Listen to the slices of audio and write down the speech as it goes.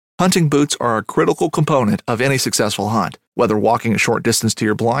Hunting boots are a critical component of any successful hunt. Whether walking a short distance to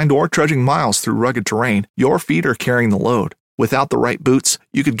your blind or trudging miles through rugged terrain, your feet are carrying the load. Without the right boots,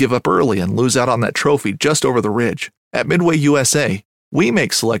 you could give up early and lose out on that trophy just over the ridge. At Midway USA, we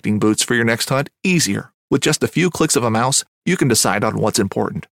make selecting boots for your next hunt easier. With just a few clicks of a mouse, you can decide on what's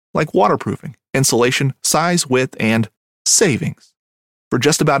important, like waterproofing, insulation, size, width, and savings. For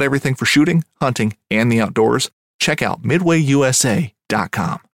just about everything for shooting, hunting, and the outdoors, check out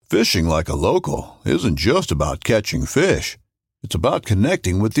MidwayUSA.com. Fishing like a local isn't just about catching fish. It's about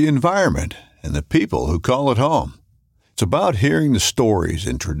connecting with the environment and the people who call it home. It's about hearing the stories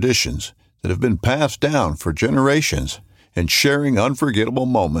and traditions that have been passed down for generations and sharing unforgettable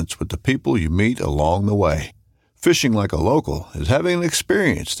moments with the people you meet along the way. Fishing like a local is having an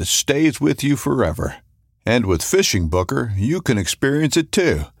experience that stays with you forever. And with Fishing Booker, you can experience it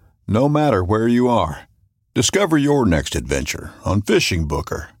too, no matter where you are. Discover your next adventure on Fishing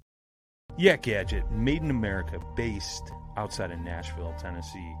Booker. Yak Gadget, made in America, based outside of Nashville,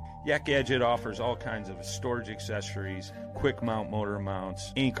 Tennessee. Yak Gadget offers all kinds of storage accessories, quick mount motor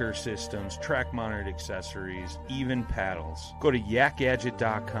mounts, anchor systems, track mounted accessories, even paddles. Go to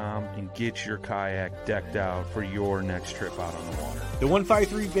yakgadget.com and get your kayak decked out for your next trip out on the water. The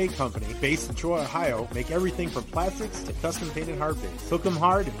 153 Bait Company, based in Troy, Ohio, make everything from plastics to custom painted hard baits. Hook 'em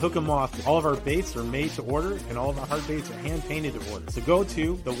hard and hook 'em often. All of our baits are made to order and all of our hard baits are hand painted to order. So go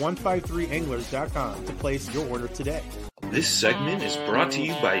to the153anglers.com to place your order today. This segment is brought to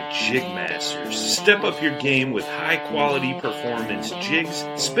you by Jigmasters. Step up your game with high-quality performance jigs,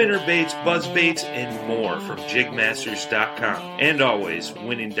 spinner baits, buzz baits, and more from Jigmasters.com. And always,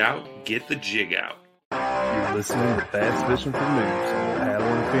 when in doubt, get the jig out. You're listening to Bass Fishing for Noobs on the Paddle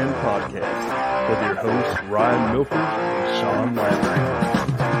and Fin podcast with your hosts Ryan Milford and Sean Lavery.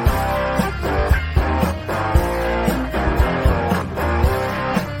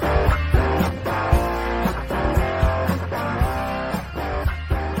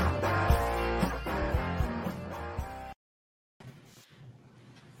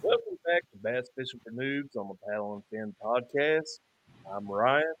 Welcome back to Bass Fishing for Noobs on the Paddle and Fin podcast. I'm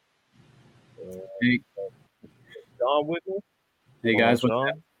Ryan. Hey. John with me. Hey guys,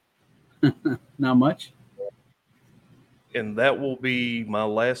 what's up? Not much. And that will be my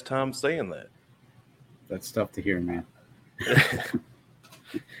last time saying that. That's tough to hear, man.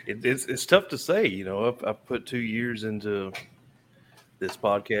 It's tough to say, you know. I've put 2 years into this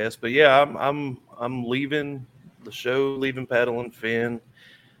podcast, but yeah, I'm leaving the show, leaving Paddle and Fin.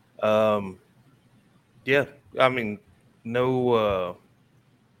 Yeah, I mean, no,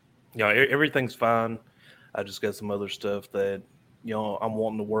 everything's fine. I just got some other stuff that, I'm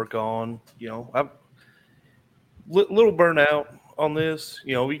wanting to work on. I'm little burnout on this.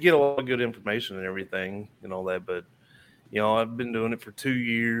 We get a lot of good information and everything and all that, but, I've been doing it for 2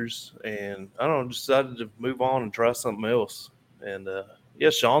 years and I don't know, decided to move on and try something else. And,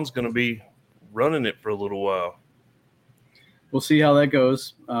 Sean's going to be running it for a little while. We'll see how that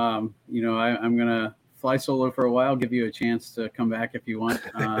goes. I'm going to fly solo for a while, give you a chance to come back if you want.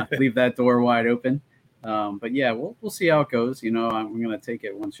 Leave that door wide open. But yeah, we'll see how it goes. I'm going to take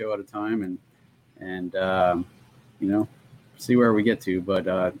it one show at a time and see where we get to. But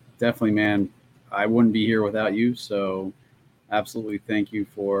definitely, man, I wouldn't be here without you. So absolutely thank you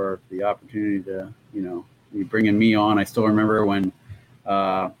for the opportunity to, you bringing me on. I still remember when,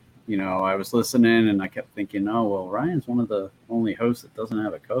 I was listening and I kept thinking, oh, well, Ryan's one of the only hosts that doesn't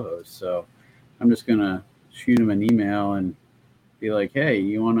have a co-host. So I'm just going to shoot him an email and be like, hey,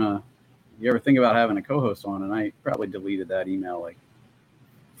 you ever think about having a co-host on? And I probably deleted that email like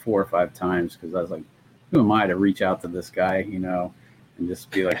 4 or 5 times because I was like, who am I to reach out to this guy, and just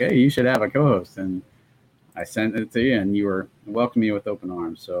be like, hey, you should have a co-host. And I sent it to you and you were welcoming me with open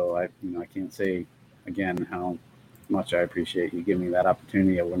arms. So I can't say again how much I appreciate you giving me that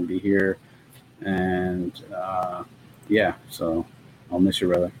opportunity. I wouldn't be here. And so I'll miss you,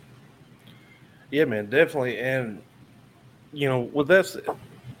 brother. Yeah, man, definitely. And, with this,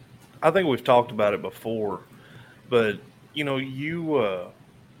 I think we've talked about it before, but, you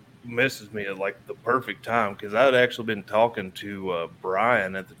messaged me at like the perfect time because I had actually been talking to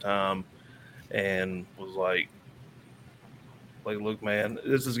Brian at the time and was like, look, man,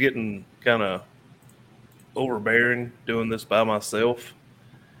 this is getting kind of overbearing doing this by myself.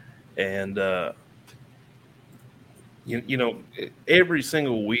 And, every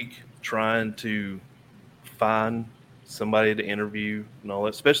single week trying to find somebody to interview and all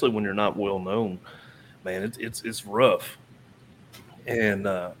that, especially when you're not well known, man, it's rough. And,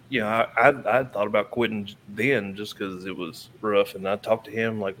 I thought about quitting then just because it was rough. And I talked to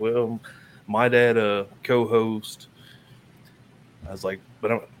him like, well, my dad, a co-host. I was like,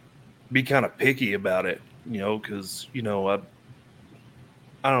 but be kind of picky about it, because I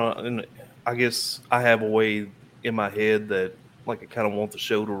don't know, and I guess I have a way in my head that like I kind of want the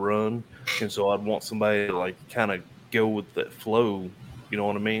show to run, and so I'd want somebody to like kind of go with that flow. You know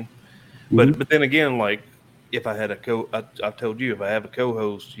what I mean? Mhm. But then again, like if I had I told you if I have a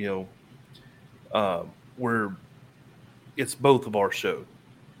co-host, where it's both of our show.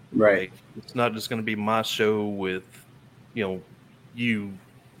 Right. Like it's not just going to be my show with, you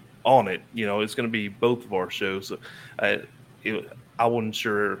on it. It's going to be both of our shows. So I wasn't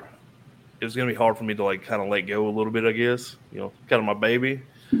sure. It was going to be hard for me to like kind of let go a little bit, I guess. Kind of my baby.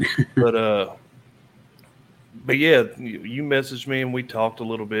 But yeah, you messaged me and we talked a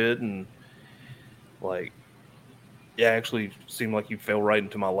little bit, and like, yeah, actually seemed like you fell right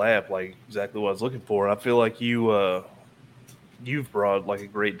into my lap, like exactly what I was looking for. I feel like you've brought like a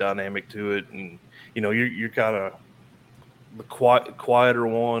great dynamic to it, and you're kind of the quieter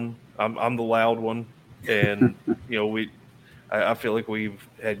one. I'm the loud one, and I feel like we've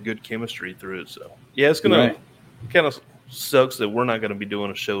had good chemistry through it. So yeah, it's gonna kind of sucks that we're not gonna be doing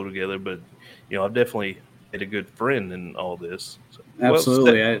a show together, but I've definitely made a good friend in all this. So,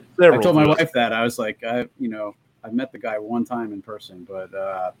 Absolutely. I told my through it. wife that. I was like, I've met the guy one time in person, but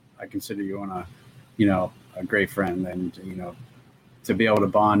I consider you a great friend, and to be able to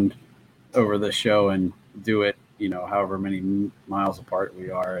bond over the show and do it, however many miles apart we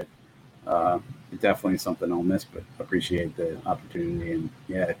are, definitely something I'll miss, but appreciate the opportunity. And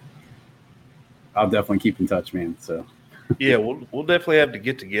yeah, I'll definitely keep in touch, man. So yeah, we'll definitely have to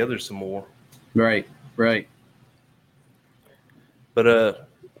get together some more. Right. But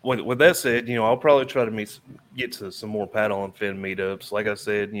with that said, I'll probably try to get to some more paddle and fin meetups. Like I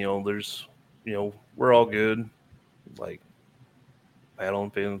said, there's, we're all good. Like paddle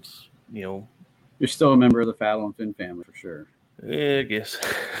and fins, you're still a member of the Paddle and Fin family for sure. Yeah, I guess.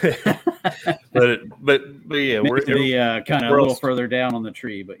 but yeah, maybe kind of a little further down on the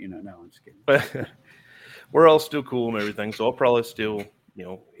tree, but no, I'm just kidding. We're all still cool and everything, so I'll probably still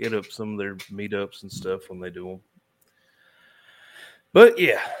hit up some of their meetups and stuff when they do them. But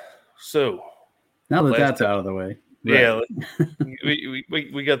yeah, so now that that's out of the way, yeah,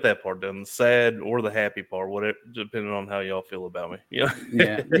 we got that part done. The sad or the happy part, whatever, depending on how y'all feel about me. Yeah,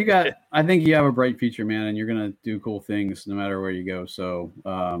 I think you have a bright future, man, and you're gonna do cool things no matter where you go. So,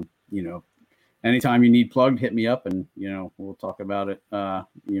 anytime you need plugged, hit me up, and we'll talk about it.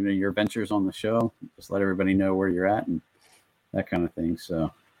 Your ventures on the show. Just let everybody know where you're at and that kind of thing. So,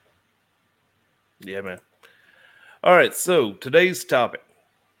 yeah, man. All right, so today's topic.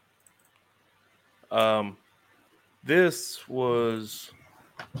 Today's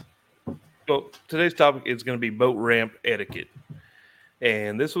topic is going to be boat ramp etiquette,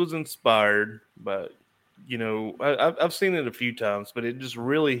 and this was inspired by, I've seen it a few times, but it just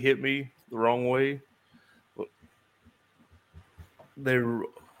really hit me the wrong way. They're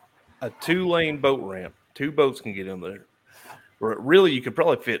a 2-lane boat ramp. 2 boats can get in there. Or really, you could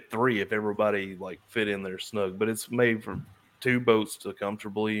probably fit 3 if everybody fit in there snug. But it's made for 2 boats to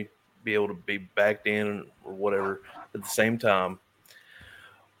comfortably be able to be backed in or whatever at the same time.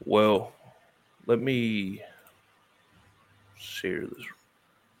 Well, let me share this.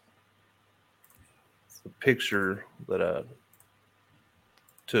 The picture that I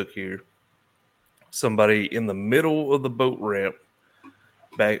took here. Somebody in the middle of the boat ramp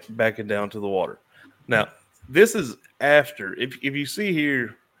backing down to the water. Now, this is after. If you see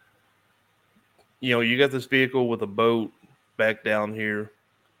here, you got this vehicle with a boat back down here.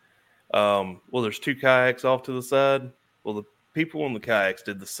 Well, there's 2 kayaks off to the side. Well, the people in the kayaks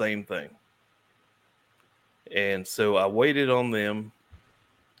did the same thing. And so I waited on them.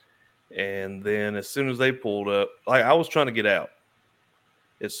 And then as soon as they pulled up, I was trying to get out.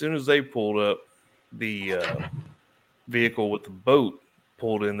 As soon as they pulled up, the vehicle with the boat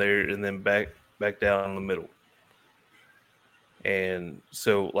pulled in there and then back down in the middle. And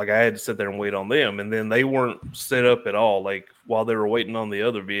so I had to sit there and wait on them, and then they weren't set up at all. While they were waiting on the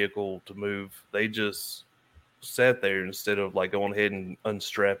other vehicle to move, they just sat there instead of going ahead and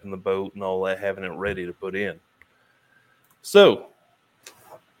unstrapping the boat and all that, having it ready to put in. So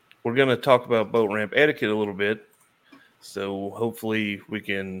we're going to talk about boat ramp etiquette a little bit. So hopefully we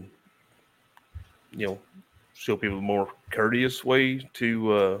can, show people a more courteous way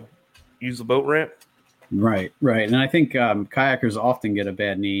to use the boat ramp. Right. And I think kayakers often get a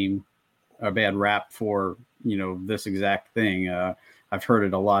bad name, a bad rap for, this exact thing. I've heard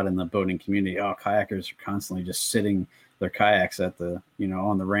it a lot in the boating community. Oh, kayakers are constantly just sitting their kayaks at the,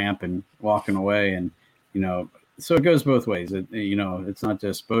 on the ramp and walking away. And, so it goes both ways. It's not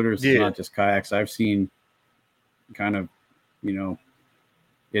just boaters, It's not just kayaks. I've seen kind of,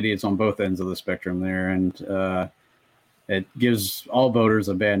 idiots on both ends of the spectrum there, and it gives all boaters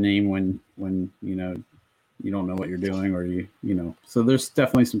a bad name when you know you don't know what you're doing, or you know. So there's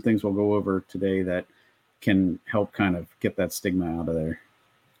definitely some things we'll go over today that can help kind of get that stigma out of there.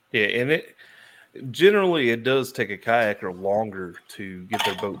 Yeah, and it generally it does take a kayaker longer to get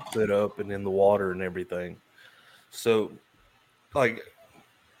their boat set up and in the water and everything. So, like,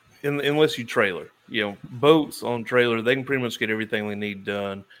 unless you trailer, you know, boats on trailer, they can pretty much get everything they need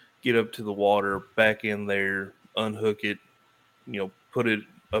done, get up to the water, back in there, unhook it, you know, put it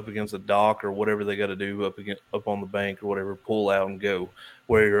up against a dock or whatever they got to do up on the bank or whatever, pull out and go.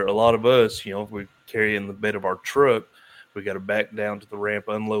 Where a lot of us, you know, if we carry in the bed of our truck, we got to back down to the ramp,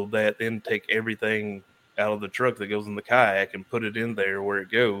 unload that, then take everything out of the truck that goes in the kayak and put it in there where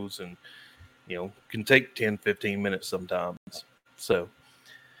it goes, and you know, can take 10, 15 minutes sometimes. So,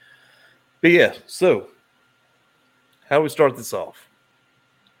 but yeah, so how do we start this off?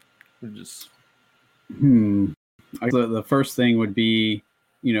 We just the first thing would be,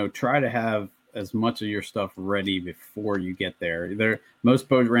 you know, try to have as much of your stuff ready before you get there. Most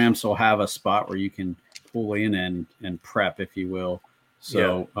boat ramps will have a spot where you can pull in and prep, if you will.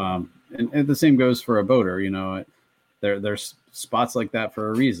 So, and the same goes for a boater. You know, there's spots like that for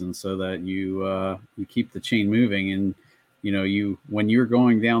a reason, so that you keep the chain moving. And you know, when you're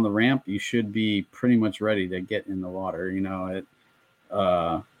going down the ramp, you should be pretty much ready to get in the water. You know,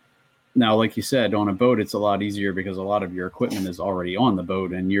 now, like you said, on a boat, it's a lot easier because a lot of your equipment is already on the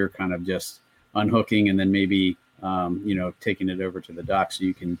boat, and you're kind of just unhooking and then maybe, you know, taking it over to the dock so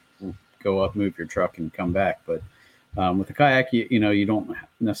you can go up, move your truck, and come back. But with the kayak, you know, you don't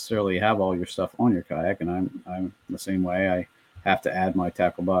necessarily have all your stuff on your kayak, and I'm the same way. I have to add my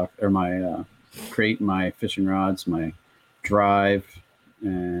tackle box or my crate, my fishing rods, my drive,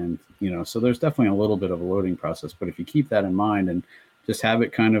 and you know, so there's definitely a little bit of a loading process. But if you keep that in mind and just have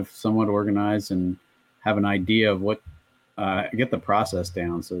it kind of somewhat organized and have an idea of what, get the process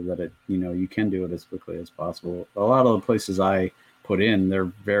down so that it, you know, you can do it as quickly as possible. A lot of the places I put in, they're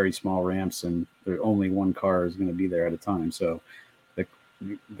very small ramps, and there's only one car is going to be there at a time. So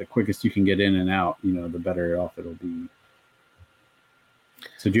the quickest you can get in and out, you know, the better off it'll be.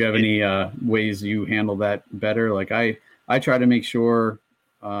 So do you have any ways you handle that better? Like I try to make sure,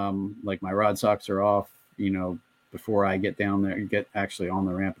 like my rod socks are off, you know, before I get down there and get actually on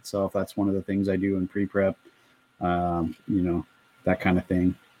the ramp itself. That's one of the things I do in pre-prep, you know, that kind of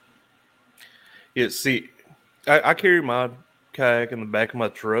thing. Yeah, see, I carry my kayak in the back of my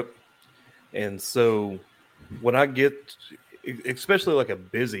truck. And so when I get, especially like a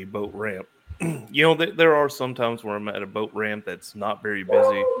busy boat ramp, you know, there are some times where I'm at a boat ramp that's not very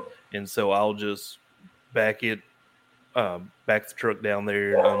busy. And so I'll just back the truck down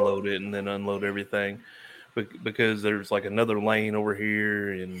there and unload it, and then unload everything. Because there's like another lane over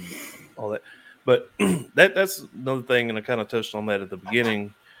here and all that. But that's another thing, and I kind of touched on that at the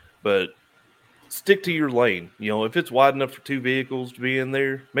beginning, but stick to your lane. You know, if it's wide enough for two vehicles to be in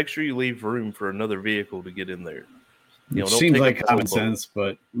there, make sure you leave room for another vehicle to get in there. You know, it seems like common sense,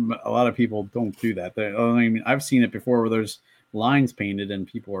 but a lot of people don't do that. I mean, I've seen it before where there's lines painted and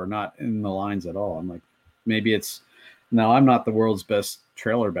people are not in the lines at all. I'm like, maybe it's, now I'm not the world's best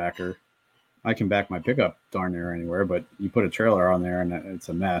trailer backer. I can back my pickup darn near anywhere, but you put a trailer on there and it's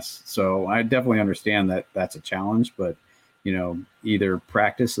a mess. So I definitely understand that that's a challenge, but you know, either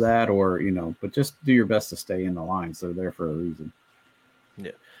practice that or, you know, but just do your best to stay in the lines. They're there for a reason.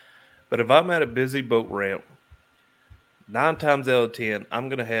 Yeah. But if I'm at a busy boat ramp, 9 times out of 10, I'm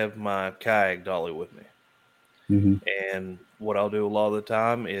going to have my kayak dolly with me. Mm-hmm. And what I'll do a lot of the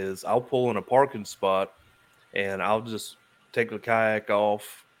time is I'll pull in a parking spot and I'll just take the kayak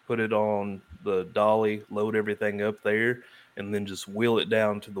off, put it on the dolly, load everything up there, and then just wheel it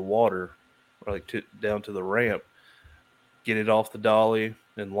down to the water, or like down to the ramp, get it off the dolly,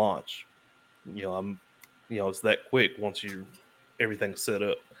 and launch. You know, it's that quick once everything's set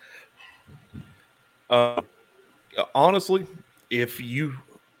up. Honestly, if you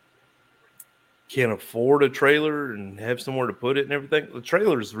can afford a trailer and have somewhere to put it and everything, the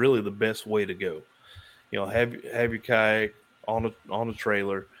trailer is really the best way to go. You know, have your kayak on a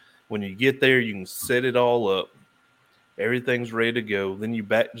trailer. When you get there, you can set it all up. Everything's ready to go. Then you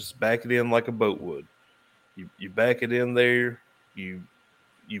just back it in like a boat would. You back it in there. You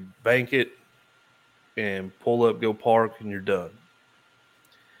bank it and pull up, go park, and you're done.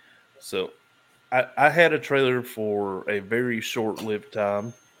 So I had a trailer for a very short-lived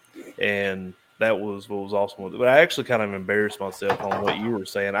time, and that was what was awesome with it. But I actually kind of embarrassed myself on what you were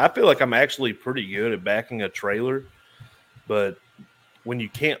saying. I feel like I'm actually pretty good at backing a trailer, but when you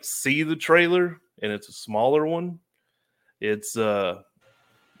can't see the trailer and it's a smaller one, it's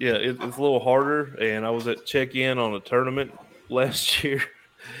Yeah, it's a little harder. And I was at check-in on a tournament last year,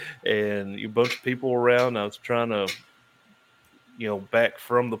 and a bunch of people around. I was trying to, back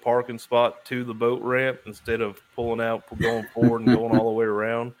from the parking spot to the boat ramp instead of pulling out, going forward and going all the way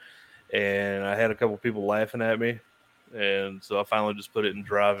around. And I had a couple people laughing at me. And so I finally just put it in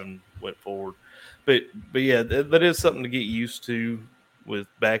drive and went forward. But yeah, that is something to get used to with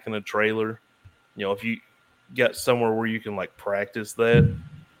backing a trailer. If you got somewhere where you can like practice that,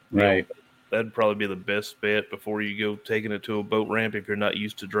 right, that'd probably be the best bet before you go taking it to a boat ramp if you're not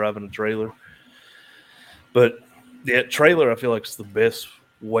used to driving a trailer. But yeah, trailer I feel like is the best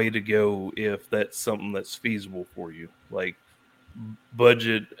way to go if that's something that's feasible for you, like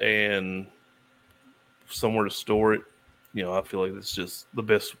budget and somewhere to store it. I feel like it's just the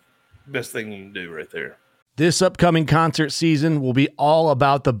best thing you can do right there. This upcoming concert season will be all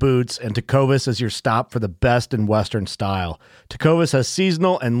about the boots, and Tecovas is your stop for the best in Western style. Tecovas has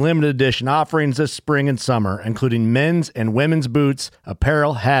seasonal and limited edition offerings this spring and summer, including men's and women's boots,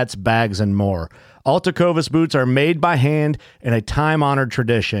 apparel, hats, bags, and more. All Tecovas boots are made by hand in a time-honored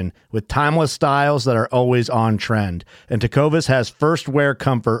tradition with timeless styles that are always on trend. And Tecovas has first wear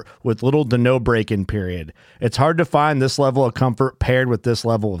comfort with little to no break-in period. It's hard to find this level of comfort paired with this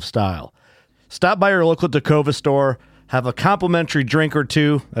level of style. Stop by your local Tecovas store, have a complimentary drink or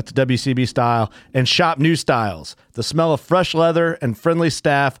two, that's WCB style, and shop new styles. The smell of fresh leather and friendly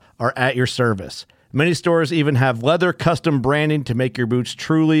staff are at your service. Many stores even have leather custom branding to make your boots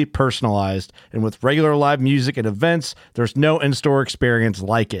truly personalized. And with regular live music and events, there's no in-store experience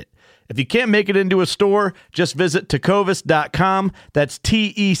like it. If you can't make it into a store, just visit tecovas.com. That's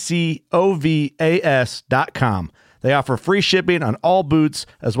TECOVAS.com. They offer free shipping on all boots,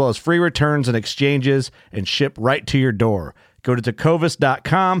 as well as free returns and exchanges, and ship right to your door. Go to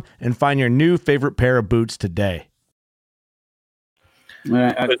tecovas.com and find your new favorite pair of boots today.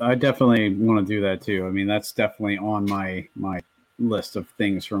 I definitely want to do that too. I mean, that's definitely on my list of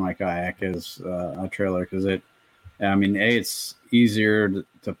things for my kayak is a trailer, because it's easier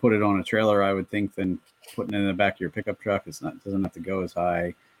to put it on a trailer, I would think, than putting it in the back of your pickup truck. It doesn't have to go as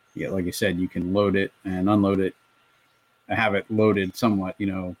high. Like you said, you can load it and unload it, have it loaded somewhat,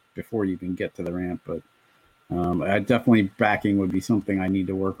 before you can get to the ramp. But I definitely backing would be something I need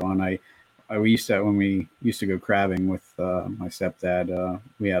to work on. When we used to go crabbing with my stepdad,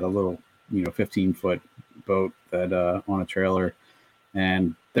 we had a little, 15-foot boat that on a trailer,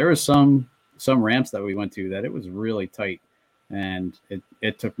 and there was some ramps that we went to that it was really tight, and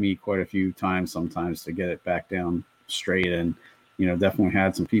it took me quite a few times sometimes to get it back down straight, and definitely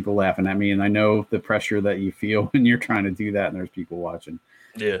had some people laughing at me, and I know the pressure that you feel when you're trying to do that and there's people watching.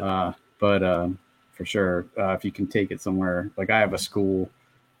 Yeah. But for sure, if you can take it somewhere, like I have a school,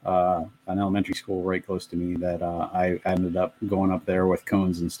 an elementary school right close to me that I ended up going up there with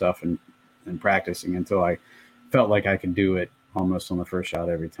cones and stuff and practicing until I felt like I could do it almost on the first shot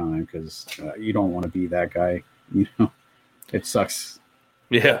every time, because you don't want to be that guy. It sucks.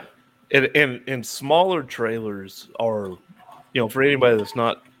 Yeah. And smaller trailers are, for anybody that's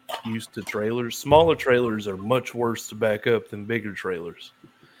not used to trailers, smaller trailers are much worse to back up than bigger trailers.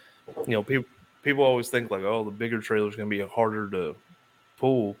 People always think like, oh, the bigger trailer is going to be harder to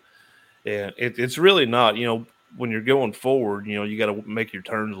pull, and it's really not. When you're going forward, you got to make your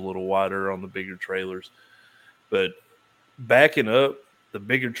turns a little wider on the bigger trailers, but backing up, the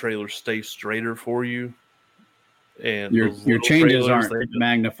bigger trailers stay straighter for you, and your changes aren't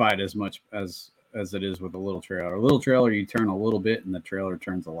magnified as much as it is with a little trailer. A little trailer, you turn a little bit and the trailer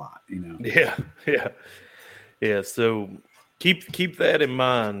turns a lot, Yeah. So keep that in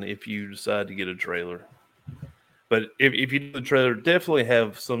mind if you decide to get a trailer. But if you do the trailer, definitely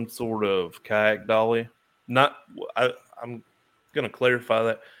have some sort of kayak dolly. I'm going to clarify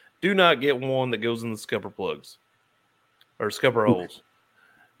that. Do not get one that goes in the scupper plugs or scupper holes.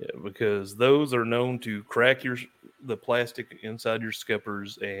 Yeah, because those are known to crack the plastic inside your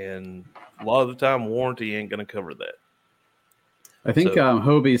scuppers, and a lot of the time warranty ain't going to cover that. I think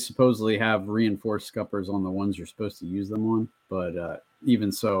Hobie supposedly have reinforced scuppers on the ones you're supposed to use them on, but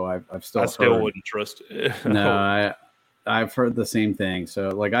even so, I still wouldn't trust it. No, I've heard the same thing. So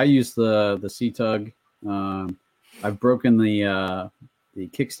like I use the C-Tug. I've broken the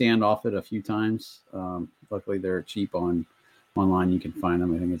kickstand off it a few times. Luckily, they're cheap online. You can find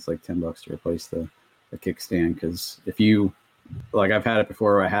them. I think it's like $10 to replace the kickstand, because if you I've had it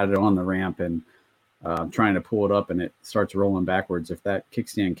before. I had it on the ramp and trying to pull it up, and it starts rolling backwards. If that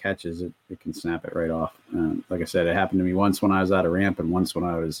kickstand catches it, it can snap it right off. Like I said, it happened to me once when I was at a ramp, and once when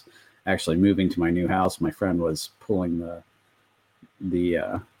I was actually moving to my new house. My friend was pulling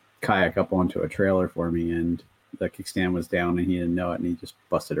the kayak up onto a trailer for me, and the kickstand was down and he didn't know it, and he just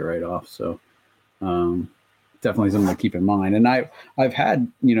busted it right off. So definitely something to keep in mind. And I've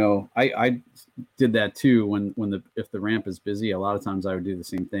had, I did that too when if the ramp is busy. A lot of times I would do the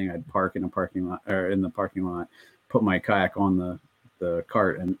same thing. I'd park in a parking lot, or in the parking lot, put my kayak on the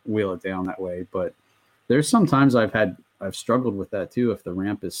cart and wheel it down that way. But there's sometimes I've struggled with that too. If the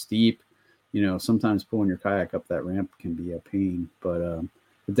ramp is steep, sometimes pulling your kayak up that ramp can be a pain, but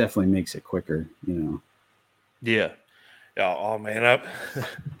it definitely makes it quicker, Yeah. Oh man,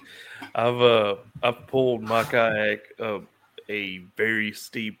 I've pulled my kayak up a very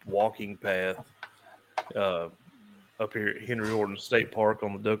steep walking path up here at Henry Horton State Park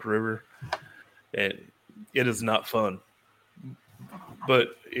on the Duck River, and it is not fun,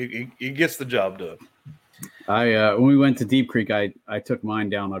 but it gets the job done. When we went to Deep Creek, I took mine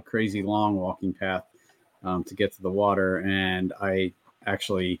down a crazy long walking path to get to the water, and I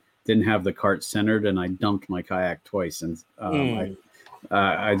actually didn't have the cart centered, and I dumped my kayak twice. And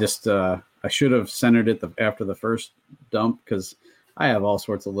I should have centered it after the first dump, because I have all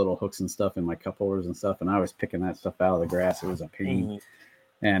sorts of little hooks and stuff in my cup holders and stuff, and I was picking that stuff out of the grass. It was a pain.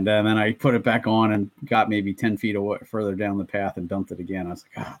 And then I put it back on and got maybe 10 feet further down the path and dumped it again. I was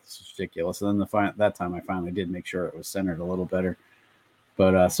like, this is ridiculous. And then that time I finally did make sure it was centered a little better.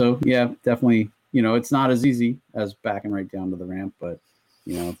 But so, yeah, definitely, it's not as easy as backing right down to the ramp, but,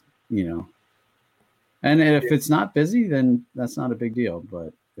 and if it's not busy, then that's not a big deal.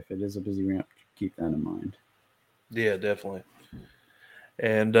 But if it is a busy ramp, keep that in mind. Yeah, definitely.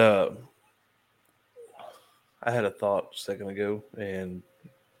 And I had a thought a second ago, and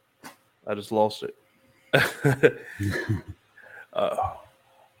I just lost it. I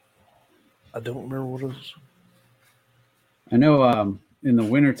don't remember what it was. I know in the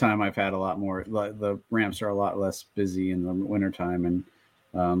wintertime I've had a lot more. The ramps are a lot less busy in the wintertime, and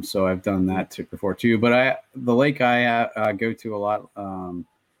so I've done that before too. But the lake I go to a lot,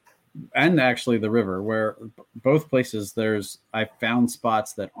 and actually the river, where both places I found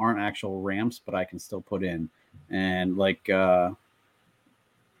spots that aren't actual ramps, but I can still put in. And like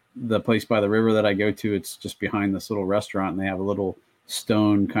the place by the river that I go to, it's just behind this little restaurant, and they have a little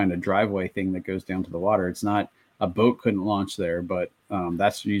stone kind of driveway thing that goes down to the water. It's not, a boat couldn't launch there, but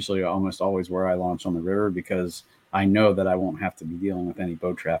that's usually almost always where I launch on the river, because I know that I won't have to be dealing with any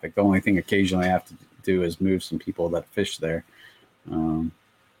boat traffic. The only thing occasionally I have to do is move some people that fish there. And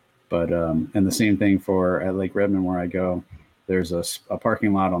the same thing at Lake Redmond where I go, there's a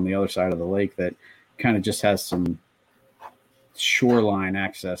parking lot on the other side of the lake that kind of just has some shoreline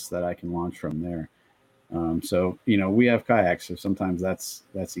access that I can launch from there. So, we have kayaks, so sometimes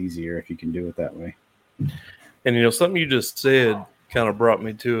that's easier if you can do it that way. And, something you just said kind of brought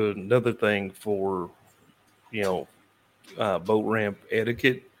me to another thing for, boat ramp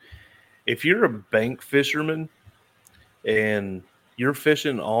etiquette. If you're a bank fisherman and you're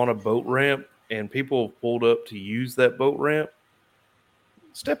fishing on a boat ramp and people have pulled up to use that boat ramp,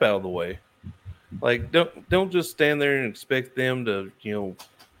 step out of the way. Like, don't just stand there and expect them to,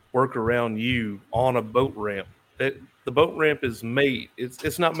 work around you on a boat ramp. The boat ramp is made.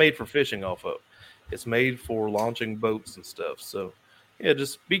 It's not made for fishing off of. It's made for launching boats and stuff. So, yeah,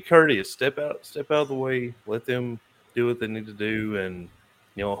 just be courteous. Step out of the way. Let them do what they need to do, and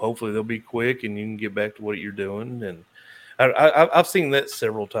hopefully they'll be quick, and you can get back to what you're doing. And I've seen that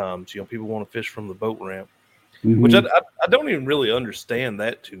several times. People want to fish from the boat ramp, which I don't even really understand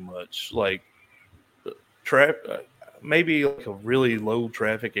that too much. Like, maybe like a really low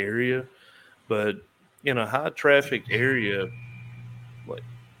traffic area, but in a high traffic area, like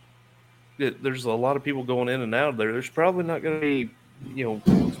there's a lot of people going in and out of there. There's probably not going to be,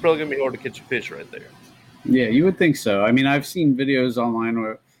 it's probably going to be hard to catch a fish right there. Yeah, you would think so. I mean, I've seen videos online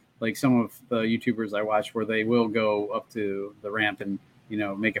where, like, some of the YouTubers I watch where they will go up to the ramp and,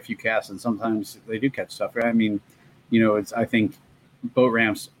 make a few casts, and sometimes they do catch stuff. I mean, I think boat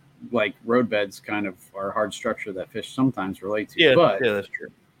ramps, like roadbeds, kind of are a hard structure that fish sometimes relate to. Yeah, that's true.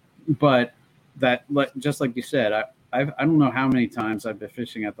 But that, just like you said, I don't know how many times I've been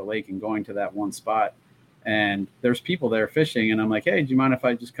fishing at the lake and going to that one spot, and there's people there fishing, and I'm like, hey, do you mind if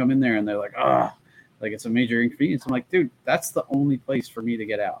I just come in there? And they're like, like it's a major inconvenience. I'm like, dude, that's the only place for me to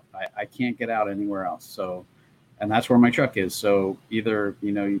get out. I can't get out anywhere else. So, and that's where my truck is. So either,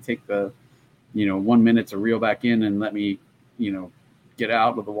 you take the, 1 minute to reel back in and let me, get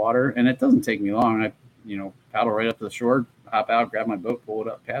out of the water. And it doesn't take me long. I, paddle right up to the shore, hop out, grab my boat, pull it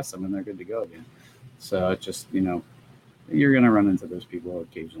up past them, and they're good to go again. So it's just, you're going to run into those people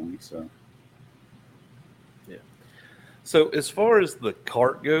occasionally. So, yeah. So as far as the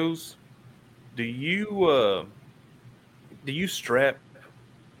cart goes, do you strap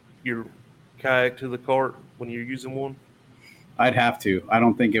your kayak to the cart when you're using one? I'd have to. I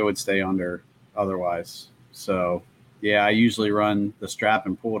don't think it would stay under otherwise. So, yeah, I usually run the strap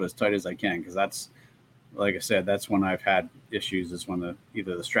and pull it as tight as I can because that's, like I said, that's when I've had issues is when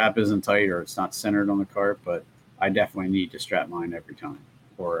either the strap isn't tight or it's not centered on the cart. But I definitely need to strap mine every time,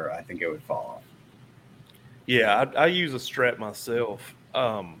 or I think it would fall off. Yeah, I use a strap myself,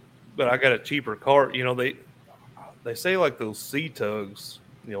 but I got a cheaper cart. They say like those sea tugs,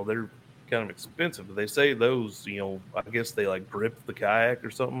 they're kind of expensive, but they say those, I guess they like grip the kayak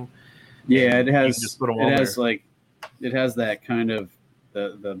or something. Yeah, it has. Just put them it on has there. like, it has that kind of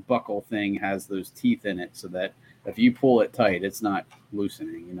the buckle thing has those teeth in it, so that if you pull it tight, it's not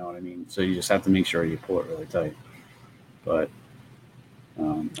loosening. You know what I mean? So you just have to make sure you pull it really tight. But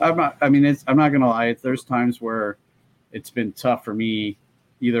I'm not. I mean, I'm not gonna lie. There's times where it's been tough for me.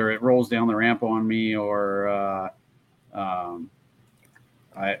 Either it rolls down the ramp on me, or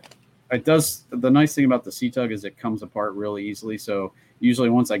it does. The nice thing about the Sea Tug is it comes apart really easily. So usually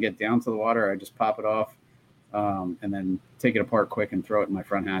once I get down to the water, I just pop it off and then take it apart quick and throw it in my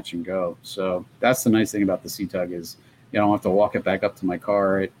front hatch and go. So that's the nice thing about the Sea Tug is I don't have to walk it back up to my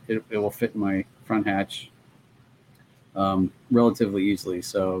car. It will fit in my front hatch relatively easily.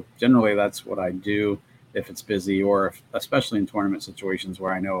 So generally that's what I do if it's busy, or especially in tournament situations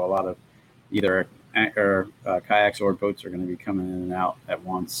where I know a lot of either kayaks or boats are going to be coming in and out at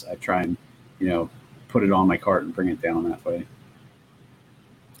once. I try and put it on my cart and bring it down that way.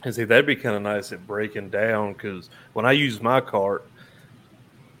 And see, that'd be kind of nice at breaking down, because when I use my cart,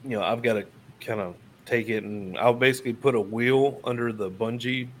 I've got to kind of take it and I'll basically put a wheel under the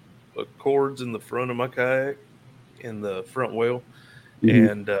bungee cords in the front of my kayak, in the front wheel,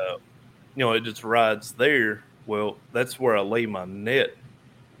 and it just rides there. Well, that's where I lay my net,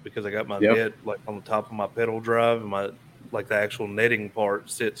 because I got my net like on the top of my pedal drive, and the actual netting part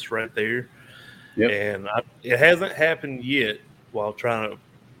sits right there. And it hasn't happened yet while trying to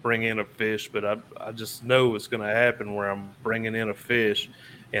bring in a fish, but I just know it's going to happen where I'm bringing in a fish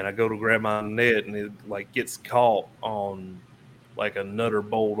and I go to grab my net and it like gets caught on like a nutter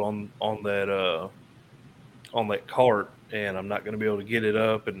bolt on that cart, and I'm not going to be able to get it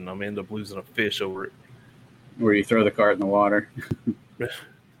up, and I'm end up losing a fish over it. Where you throw the cart in the water.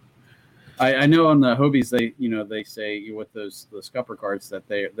 I know on the Hobies they say with the scupper carts that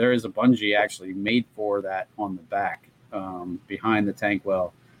there is a bungee actually made for that on the back behind the tank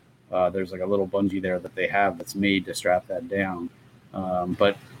well. There's like a little bungee there that they have that's made to strap that down.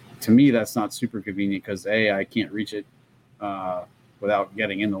 But to me, that's not super convenient because I can't reach it without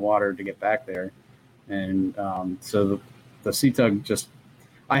getting in the water to get back there. And so the Sea Tug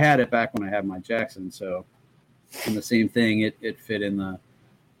I had it back when I had my Jackson. So, and the same thing, it fit in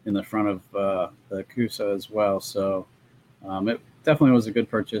the front of the Kusa as well. So it definitely was a good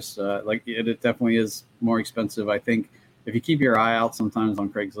purchase. It definitely is more expensive. I think if you keep your eye out sometimes on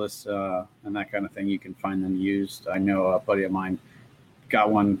Craigslist and that kind of thing, you can find them used. I know a buddy of mine got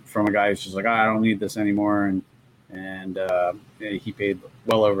one from a guy who's just like, I don't need this anymore. And he paid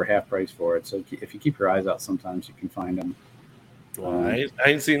well over half price for it. So if you keep your eyes out, sometimes you can find them. Well, I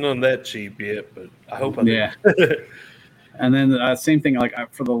ain't seen none that cheap yet, but I hope I do. Yeah. And then same thing,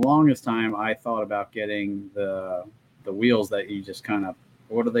 for the longest time, I thought about getting the wheels that you just kind of,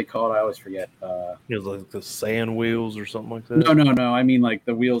 what do they call it? I always forget. It was like the sand wheels or something like that. No. I mean, like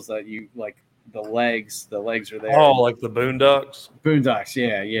the wheels that you like the legs are there. Oh, like the Boondocks. Boondocks,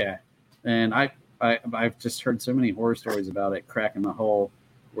 yeah. And I've just heard so many horror stories about it cracking the hole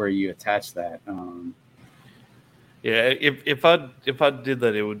where you attach that. Yeah, if I did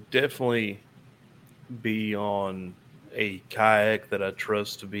that, it would definitely be on a kayak that I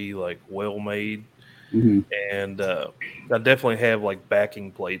trust to be like well made, and I definitely have like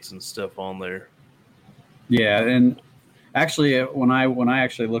backing plates and stuff on there. Yeah, and actually, when I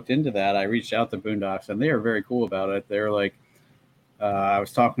actually looked into that, I reached out to Boondocks, and they are very cool about it. They're like, I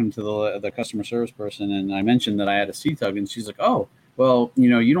was talking to the customer service person, and I mentioned that I had a Sea Tug, and she's like, oh, well,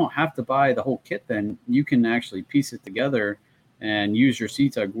 you don't have to buy the whole kit. Then you can actually piece it together and use your Sea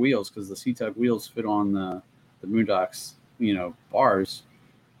Tug wheels, because the Sea Tug wheels fit on the Boondocks, bars.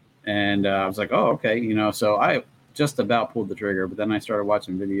 And I was like, oh, okay. So I just about pulled the trigger, but then I started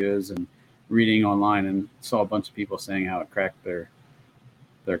watching videos and reading online and saw a bunch of people saying how it cracked their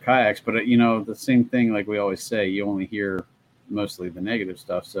kayaks. But, the same thing, like we always say, you only hear mostly the negative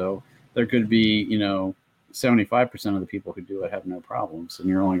stuff. So there could be, 75% of the people who do it have no problems. And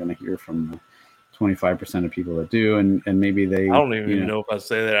you're only going to hear from the 25% of people that do, and maybe they. I don't even know if I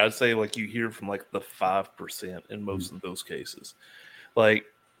say that. I'd say like you hear from like the 5% in most of those cases. Like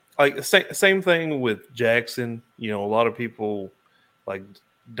same thing with Jackson. A lot of people like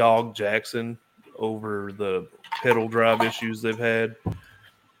dog Jackson over the pedal drive issues they've had.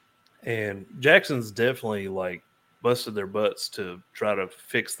 And Jackson's definitely like busted their butts to try to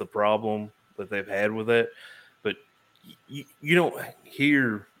fix the problem that they've had with it. But you don't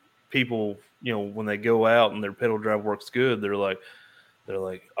hear people, when they go out and their pedal drive works good, they're like,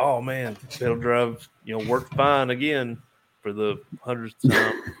 oh man, pedal drive, worked fine again for the 100th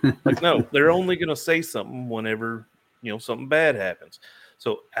time. Like, no, they're only going to say something whenever, something bad happens.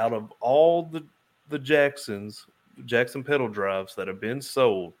 So out of all the Jackson pedal drives that have been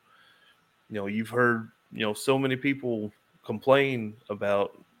sold, you've heard, so many people complain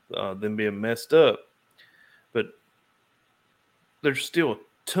about them being messed up, but there's still a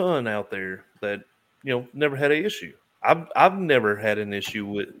ton out there that, never had an issue. I've never had an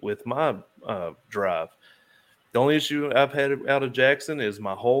issue with my drive. The only issue I've had out of Jackson is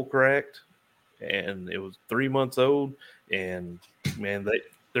my hole cracked, and it was 3 months old. And man,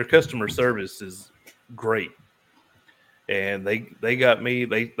 their customer service is great. And they got me.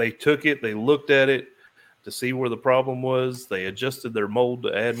 They took it. They looked at it to see where the problem was. They adjusted their mold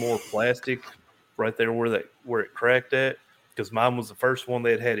to add more plastic right there where it cracked at. Because mine was the first one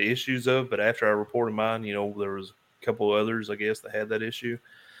they had issues of. But after I reported mine, there was a couple others, I guess, that had that issue.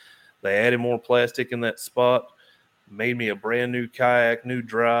 They added more plastic in that spot, made me a brand new kayak, new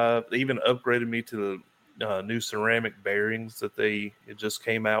drive. They even upgraded me to the new ceramic bearings that it just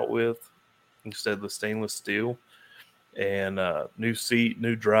came out with instead of the stainless steel. And new seat,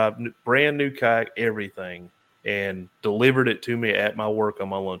 new drive, brand new kayak, everything, and delivered it to me at my work on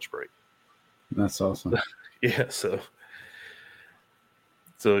my lunch break. That's awesome. Yeah, so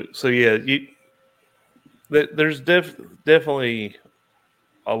yeah, there's definitely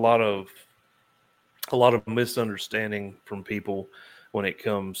a lot of misunderstanding from people when it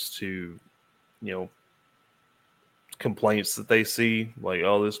comes to complaints that they see, like,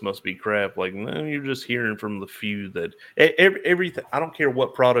 oh, this must be crap. Like, no, you're just hearing from the few that everything. I don't care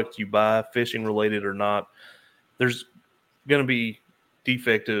what product you buy, fishing related or not, there's going to be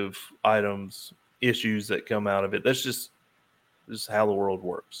defective items, issues that come out of it. That's just how the world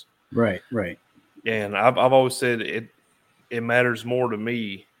works. Right. And I've always said it matters more to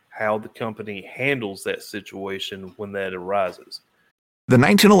me how the company handles that situation when that arises. The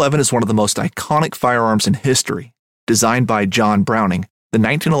 1911 is one of the most iconic firearms in history. Designed by John Browning, the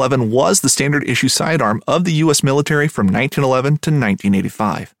 1911 was the standard issue sidearm of the U.S. military from 1911 to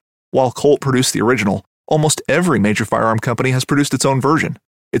 1985. While Colt produced the original, almost every major firearm company has produced its own version.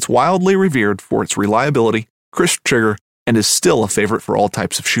 It's wildly revered for its reliability, crisp trigger, and is still a favorite for all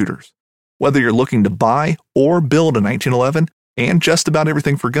types of shooters. Whether you're looking to buy or build a 1911 and just about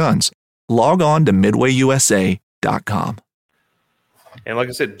everything for guns, log on to midwayusa.com. And like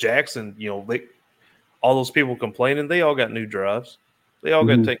I said, Jackson, all those people complaining, they all got new drives. They all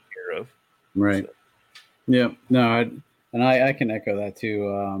got taken care of. Right. So. Yeah. No, I can echo that too.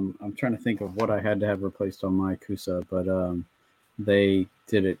 I'm trying to think of what I had to have replaced on my Kusa, but they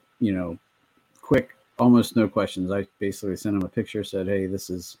did it, quick, almost no questions. I basically sent them a picture, said, hey,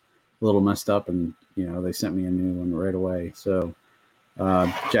 this is a little messed up, and they sent me a new one right away. So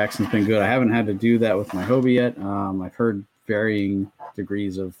Jackson's been good. I haven't had to do that with my Hobie yet. I've heard varying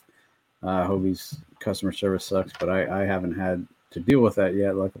degrees of Hobie's customer service sucks, but I haven't had to deal with that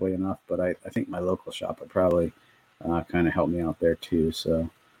yet, luckily enough. But I think my local shop would probably kind of help me out there too. So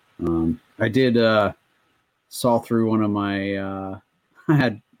I did saw through one of my I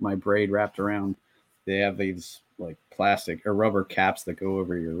had my braid wrapped around. They have these like plastic or rubber caps that go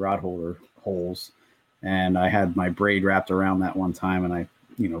over your rod holder holes, and I had my braid wrapped around that one time, and I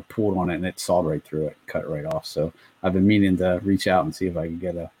pulled on it and it sawed right through it, cut it right off. So I've been meaning to reach out and see if I can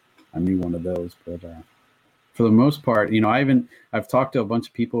get a new one of those, but for the most part, I've talked to a bunch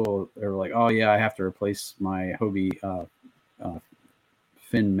of people that are like, oh yeah, I have to replace my Hobie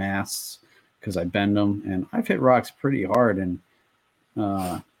fin masts because I bend them, and I've hit rocks pretty hard, and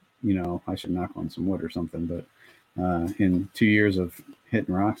I should knock on some wood or something, but in 2 years of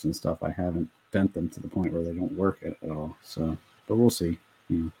hitting rocks and stuff, I haven't bent them to the point where they don't work at all. So, but we'll see.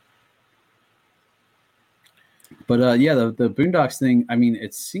 But yeah, the Boondocks thing, I mean,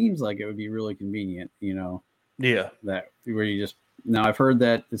 it seems like it would be really convenient, Yeah. that where you just, now I've heard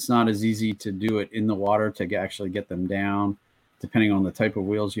that it's not as easy to do it in the water to actually get them down, depending on the type of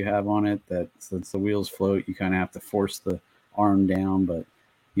wheels you have on it, that since the wheels float, you kind of have to force the arm down. But,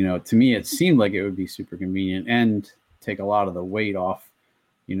 to me, it seemed like it would be super convenient and take a lot of the weight off,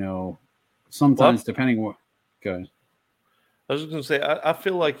 sometimes depending what, go ahead. I was just going to say, I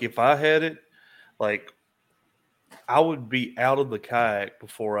feel like if I had it, like, I would be out of the kayak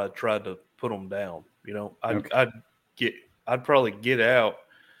before I tried to put them down. I'd probably get out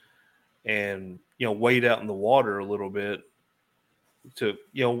and wade out in the water a little bit to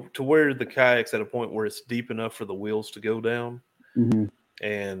where the kayak's at a point where it's deep enough for the wheels to go down,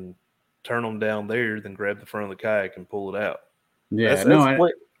 and turn them down there, then grab the front of the kayak and pull it out. Yeah,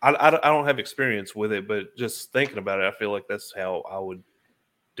 I don't have experience with it, but just thinking about it, I feel like that's how I would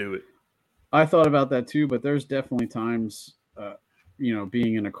do it. I thought about that too, but there's definitely times,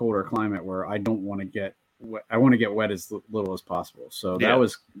 being in a colder climate where I don't want to get wet. I want to get wet as little as possible. So that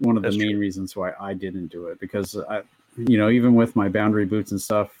was one of the main reasons why I didn't do it, because even with my boundary boots and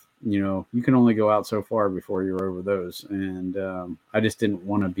stuff, you can only go out so far before you're over those. And I just didn't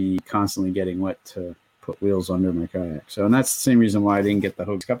want to be constantly getting wet to put wheels under my kayak. So, and that's the same reason why I didn't get the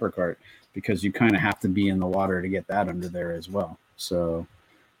Hogue scupper cart, because you kind of have to be in the water to get that under there as well. So,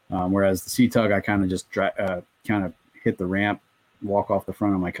 whereas the Sea Tug, I kind of just kind of hit the ramp, walk off the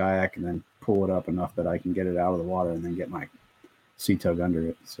front of my kayak, and then pull it up enough that I can get it out of the water and then get my Sea Tug under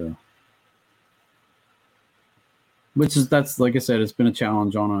it. So, that's like I said, it's been a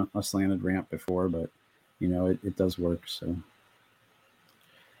challenge on a slanted ramp before, but it does work. So,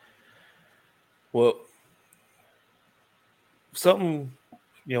 well, something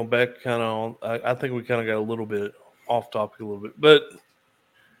back kind of on. I think we kind of got a little bit off topic a little bit, but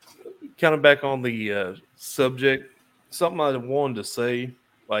kind of back on the subject. Something I wanted to say,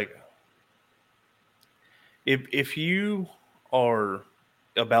 like, if you are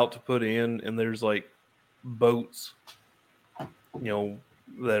about to put in and there's like boats,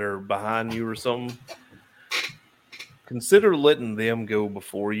 that are behind you or something, consider letting them go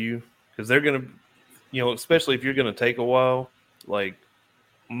before you, because they're gonna, especially if you're gonna take a while. Like,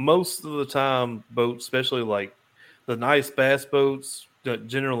 most of the time, boats, especially like the nice bass boats,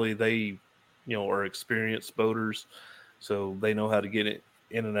 generally they, are experienced boaters, so they know how to get it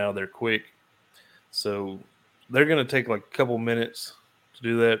in and out of there quick. So they're going to take like a couple minutes to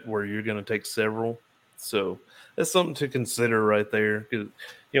do that, where you're going to take several. So that's something to consider right there. Because,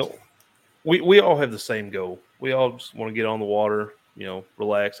 we all have the same goal. We all just want to get on the water,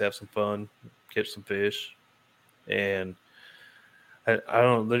 relax, have some fun, catch some fish. And I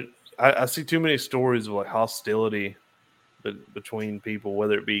don't know. I see too many stories of like hostility between people,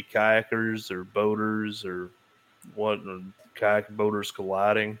 whether it be kayakers or boaters or kayak boaters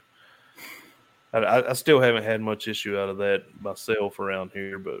colliding. I still haven't had much issue out of that myself around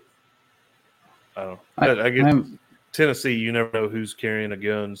here, but I don't know. I guess Tennessee, you never know who's carrying a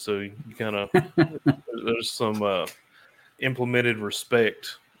gun, so you kind of there's some implemented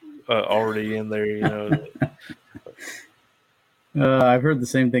respect already in there, I've heard the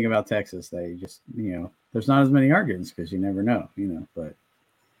same thing about Texas. They just, there's not as many arguments because you never know, but,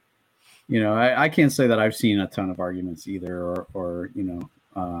 I can't say that I've seen a ton of arguments either, or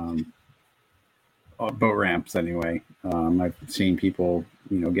boat ramps anyway. I've seen people,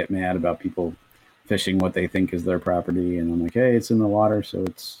 get mad about people fishing what they think is their property. And I'm like, hey, it's in the water, so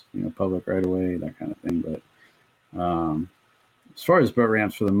it's, public right away, that kind of thing. But as far as boat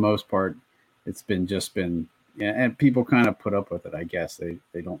ramps, for the most part, it's been yeah, and people kind of put up with it, I guess.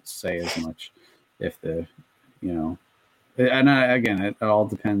 They don't say as much if and again, it all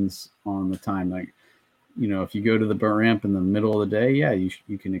depends on the time. Like, if you go to the boat ramp in the middle of the day, yeah,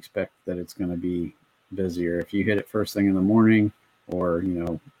 you can expect that it's going to be busier. If you hit it first thing in the morning, or,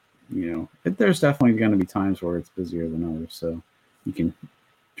 there's definitely going to be times where it's busier than others. So you can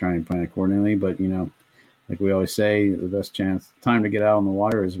try and plan accordingly. But, like we always say, the best time to get out on the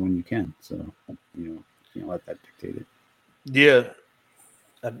water is when you can. So, can't let that dictate it. Yeah,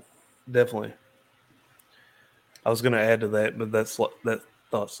 definitely. I was going to add to that, but that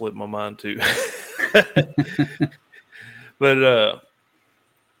thought slipped my mind too. But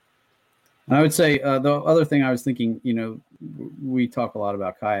I would say the other thing I was thinking, we talk a lot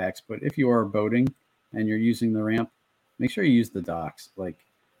about kayaks, but if you are boating and you're using the ramp, make sure you use the docks. Like,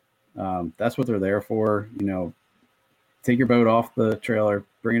 that's what they're there for. Take your boat off the trailer,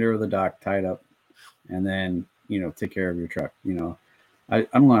 bring it over the dock, tie it up, and then, take care of your truck. I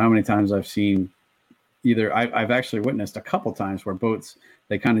don't know how many times I've seen I've actually witnessed a couple times where boats,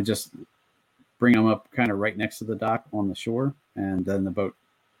 they kind of just bring them up kind of right next to the dock on the shore, and then the boat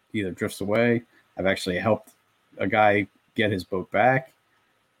either drifts away. I've actually helped a guy get his boat back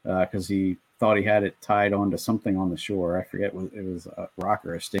because he thought he had it tied onto something on the shore. I forget what it was, a rock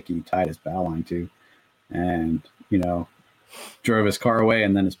or a stick he tied his bow line to, and drove his car away,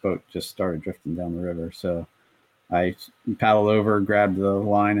 and then his boat just started drifting down the river. So I paddled over, grabbed the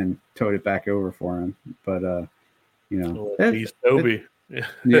line, and towed it back over for him. But he's Toby.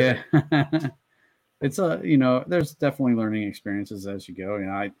 Yeah. It's there's definitely learning experiences as you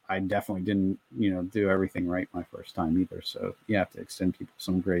go. I definitely didn't, do everything right my first time either. So you have to extend people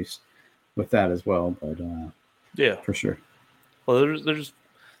some grace. with that as well. But Yeah, for sure. well,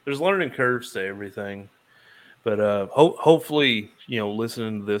 there's learning curves to everything, but hopefully,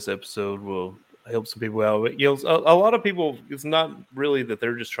 listening to this episode will help some people out. But, a lot of people, it's not really that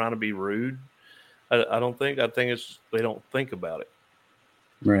they're just trying to be rude. I don't think. I think it's just they don't think about it.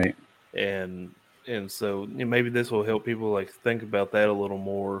 Right. And so maybe this will help people like think about that a little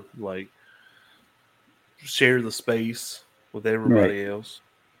more, like share the space with everybody else.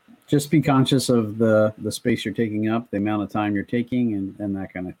 Just be conscious of the space you're taking up, the amount of time you're taking, and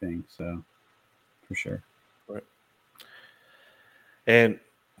that kind of thing. So, for sure. Right. And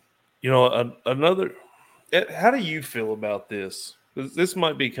another, how do you feel about this? This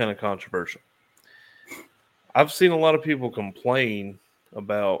might be kind of controversial. I've seen a lot of people complain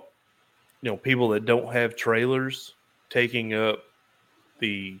about people that don't have trailers taking up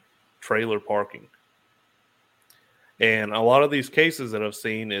the trailer parking. And a lot of these cases that I've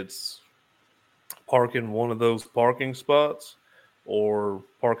seen, it's parking one of those parking spots or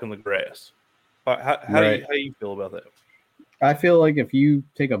parking the grass. How do you feel about that? I feel like if you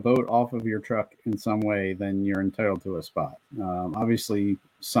take a boat off of your truck in some way, then you're entitled to a spot. Obviously,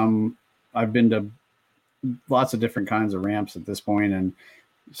 I've been to lots of different kinds of ramps at this point, and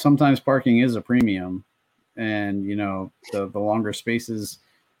sometimes parking is a premium. And the longer spaces,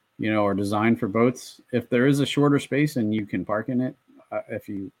 are designed for boats. If there is a shorter space and you can park in it, if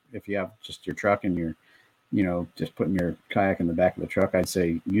you have just your truck and you're just putting your kayak in the back of the truck, I'd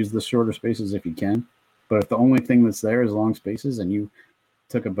say use the shorter spaces if you can. But if the only thing that's there is long spaces and you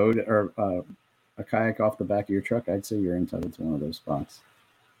took a boat or a kayak off the back of your truck, I'd say you're entitled to one of those spots.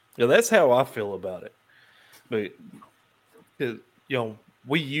 Yeah, that's how I feel about it. But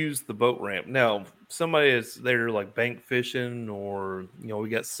we use the boat ramp. Now, somebody is there like bank fishing, or we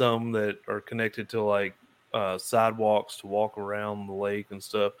got some that are connected to like sidewalks to walk around the lake and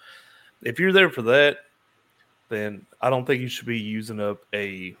stuff. If you're there for that, then I don't think you should be using up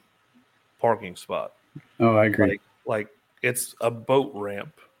a parking spot. Oh, I agree. Like it's a boat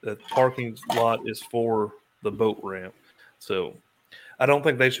ramp. The parking lot is for the boat ramp. So I don't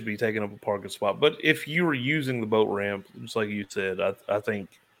think they should be taking up a parking spot. But if you were using the boat ramp, just like you said, I think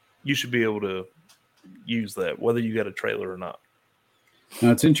you should be able to use that, whether you got a trailer or not.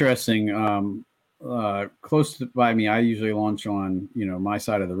 Now, it's interesting. Close by me, I usually launch on my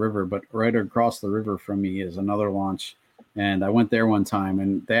side of the river, but right across the river from me is another launch. And I went there one time,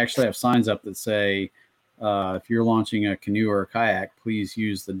 and they actually have signs up that say, if you're launching a canoe or a kayak, please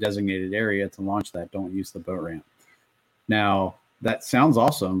use the designated area to launch that. Don't use the boat ramp. Now, that sounds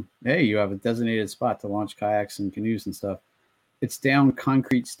awesome. Hey, you have a designated spot to launch kayaks and canoes and stuff. It's down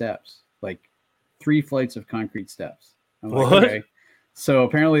concrete steps, like 3 flights of concrete steps. I'm like, what? Okay. So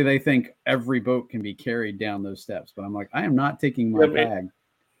apparently they think every boat can be carried down those steps. But I'm like, I am not taking my bag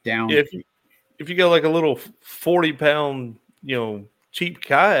down. If you got like a little 40-pound, cheap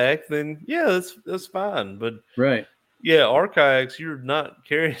kayak, then yeah, that's fine. But right. Yeah, our kayaks, you're not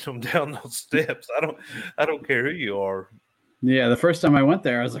carrying them down those steps. I don't care who you are. Yeah, the first time I went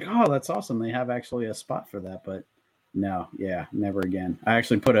there, I was like, oh, that's awesome. They have actually a spot for that. But no, never again. I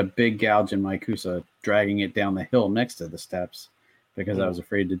actually put a big gouge in my Kusa, dragging it down the hill next to the steps because I was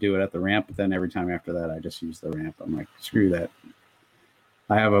afraid to do it at the ramp. But then every time after that, I just use the ramp. I'm like, screw that.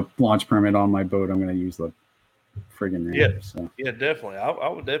 I have a launch permit on my boat. I'm going to use the friggin' ramp. Yeah, so. Yeah, definitely. I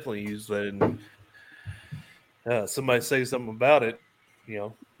would definitely use that. And somebody say something about it,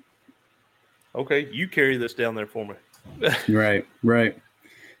 okay, you carry this down there for me. Right.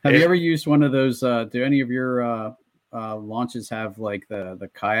 Have you ever used one of those? Do any of your launches have like the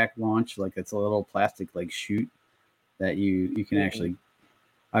kayak launch? Like it's a little plastic like chute that you can actually.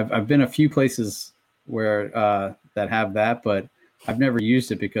 I've been a few places where that have that, but I've never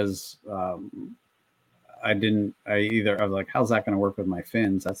used it because I was like, how's that going to work with my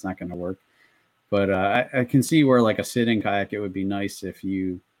fins? That's not going to work. But I can see where like a sitting kayak, it would be nice to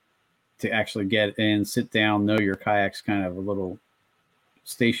actually get in, sit down, know your kayak's kind of a little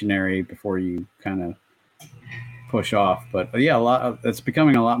stationary before you kind of push off. But yeah, it's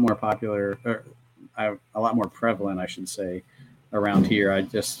becoming a lot more popular, or a lot more prevalent, I should say, around here.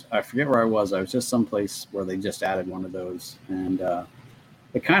 I forget where I was. I was just someplace where they just added one of those, and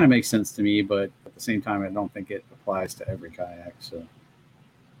it kind of makes sense to me, but at the same time, I don't think it applies to every kayak. So.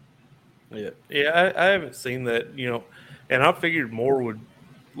 Yeah, I haven't seen that, and I figured more would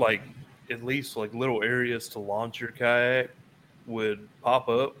like at least like little areas to launch your kayak would pop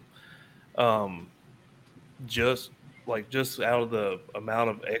up. Just out of the amount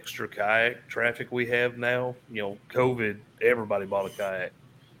of extra kayak traffic we have now, COVID, everybody bought a kayak.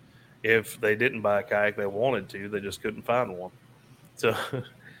 If they didn't buy a kayak they wanted to, they just couldn't find one. So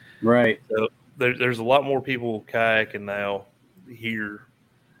Right. So there's a lot more people kayaking now here,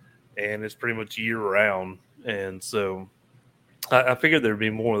 and it's pretty much year round. And so I figured there'd be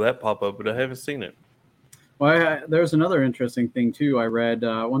more of that pop up, but I haven't seen it. Well, there's another interesting thing too. I read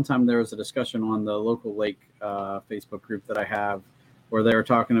one time there was a discussion on the local lake Facebook group that I have, where they were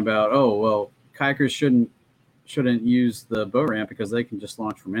talking about, oh well, kayakers shouldn't use the boat ramp because they can just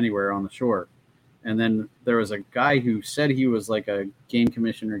launch from anywhere on the shore. And then there was a guy who said he was like a game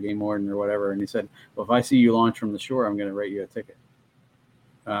commissioner, game warden, or whatever, and he said, "Well, if I see you launch from the shore, I'm going to write you a ticket."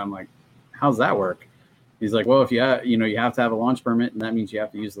 I'm like, "How's that work?" He's like, "Well, if you have to have a launch permit, and that means you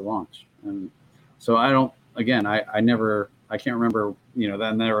have to use the launch." And so I don't. Again, I can't remember.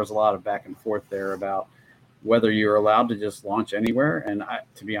 Then there was a lot of back and forth there about whether you're allowed to just launch anywhere. And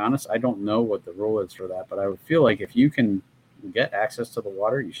to be honest, I don't know what the rule is for that. But I would feel like if you can get access to the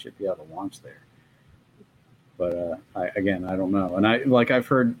water, you should be able to launch there. But I don't know. And I've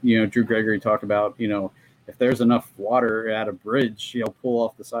heard, Drew Gregory talk about, if there's enough water at a bridge, he'll pull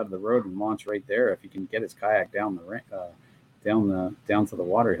off the side of the road and launch right there. If he can get his kayak down down to the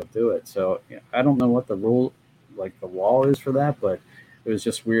water, he'll do it. So I don't know what the rule, like the law is for that, but it was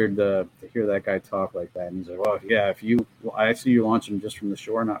just weird to hear that guy talk like that. And he's like, well, yeah, I see you launching just from the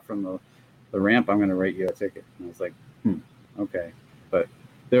shore, not from the ramp, I'm going to write you a ticket. And I was like, okay. But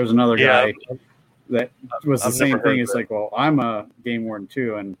there was another guy that was the same thing. It's like, well, I'm a game warden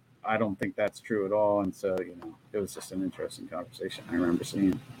too, and I don't think that's true at all. And so, it was just an interesting conversation I remember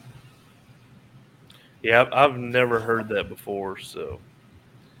seeing. Yeah, I've never heard that before, so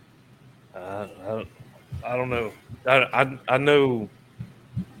I don't know. I know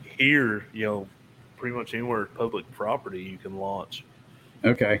here, pretty much anywhere public property you can launch.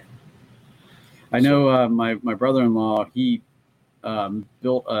 Okay. I know my brother-in-law, he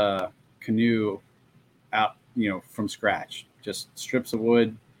built a canoe out, from scratch, just strips of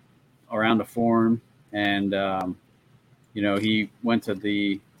wood around a form. And, he went to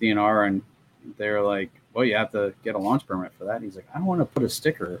the DNR and they're like, well, you have to get a launch permit for that. And he's like, I don't want to put a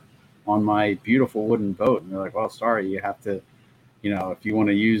sticker on my beautiful wooden boat. And they're like, well, sorry, you have to, if you want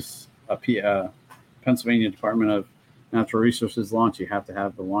to use a Pennsylvania Department of Natural Resources launch, you have to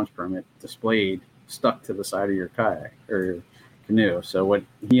have the launch permit displayed, stuck to the side of your kayak or your canoe. So what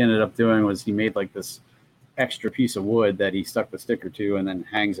he ended up doing was he made like this extra piece of wood that he stuck the sticker to and then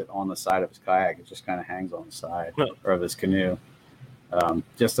hangs it on the side of his kayak. It just kind of hangs on the side of his canoe.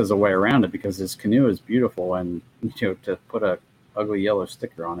 Just as a way around it, because his canoe is beautiful, and to put a ugly yellow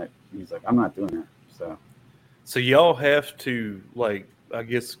sticker on it, he's like, I'm not doing that. So y'all have to, like, I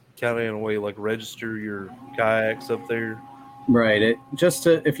guess kind of in a way, like, register your kayaks up there, right?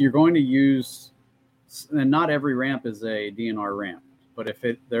 If you're going to use, and not every ramp is a DNR ramp, but if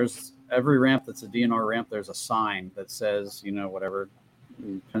there's every ramp that's a DNR ramp, there's a sign that says, whatever,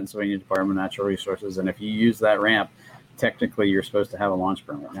 Pennsylvania Department of Natural Resources, and if you use that ramp, technically you're supposed to have a launch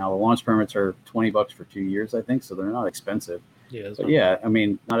permit. Now the launch permits are $20 for 2 years, I think, so they're not expensive. But yeah, I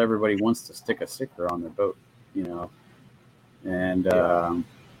mean, not everybody wants to stick a sticker on their boat, and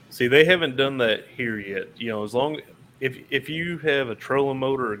see, they haven't done that here yet. As long if you have a trolling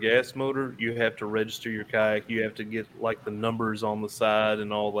motor or gas motor, you have to register your kayak. You have to get like the numbers on the side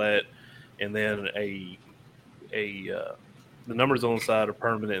and all that, and then the numbers on the side are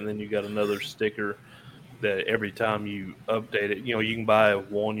permanent, and then you got another sticker that every time you update it, you can buy a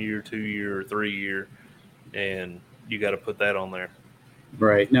 1 year, 2 year, or 3 year, and you got to put that on there.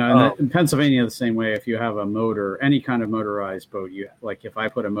 Right. No, in Pennsylvania, the same way. If you have a motor, any kind of motorized boat, if I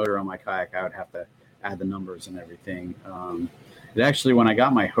put a motor on my kayak, I would have to add the numbers and everything. It actually, when I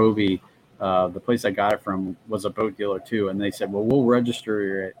got my Hobie, the place I got it from was a boat dealer too, and they said, well, we'll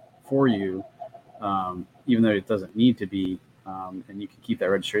register it for you, even though it doesn't need to be, and you can keep that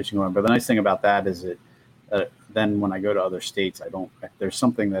registration going. But the nice thing about that is then when I go to other states, there's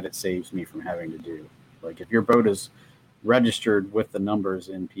something that it saves me from having to do. Like if your boat is registered with the numbers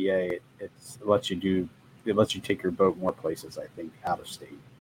in PA, it lets you take your boat more places, I think, out of state.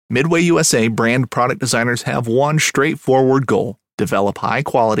 Midway USA brand product designers have one straightforward goal: develop high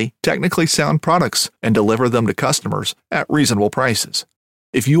quality, technically sound products and deliver them to customers at reasonable prices.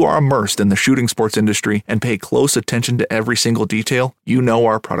 If you are immersed in the shooting sports industry and pay close attention to every single detail, you know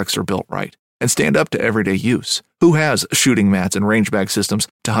our products are built right and stand up to everyday use. Who has shooting mats and range bag systems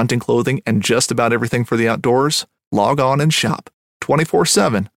to hunting clothing and just about everything for the outdoors? Log on and shop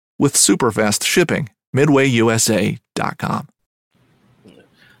 24/7 with super fast shipping. MidwayUSA.com.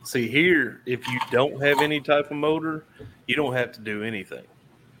 See, here, if you don't have any type of motor, you don't have to do anything.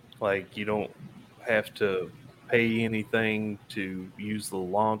 Like, you don't have to pay anything to use the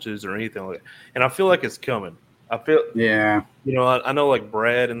launches or anything like that. And I feel like it's coming. I feel, Yeah. I know like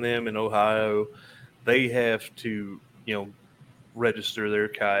Brad and them in Ohio, they have to, register their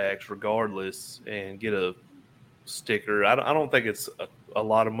kayaks regardless and get a sticker. I don't think it's a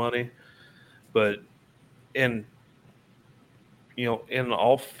lot of money, but in in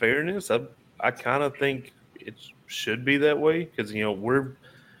all fairness, I kind of think it should be that way because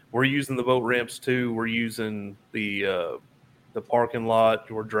we're using the boat ramps too. We're using the parking lot.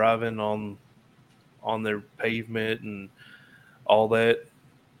 We're driving on their pavement and all that.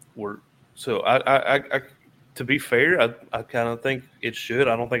 We're so I to be fair, I kind of think it should.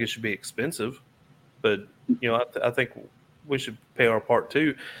 I don't think it should be expensive, but I think we should pay our part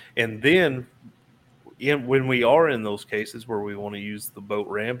too. And then when we are in those cases where we want to use the boat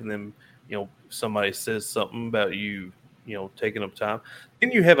ramp, and then somebody says something about you taking up time,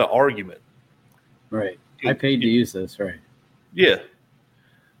 then you have an argument. Right. I paid to use this, right? Yeah.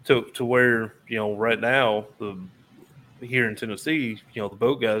 To where right now here in Tennessee, the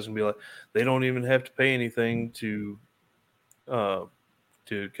boat guys can be like, they don't even have to pay anything to come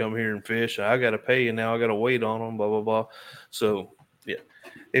here and fish. I got to pay, and now I got to wait on them. Blah blah blah. So yeah,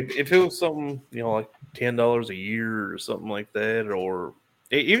 if it was something like $10 a year or something like that, or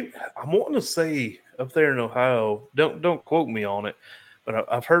even I'm wanting to say up there in Ohio, don't quote me on it, but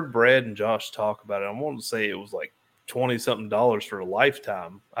I've heard Brad and Josh talk about it. I'm wanting to say it was like $20-something for a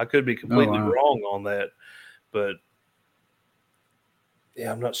lifetime. I could be completely wrong on that, but yeah,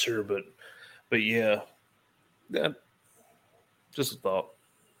 I'm not sure. But yeah, just a thought.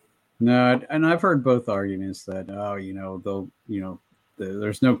 No, and I've heard both arguments that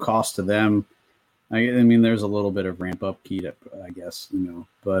there's no cost to them. I mean, there's a little bit of ramp up key to, I guess,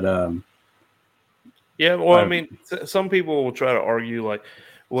 but yeah. Well, I mean, some people will try to argue like,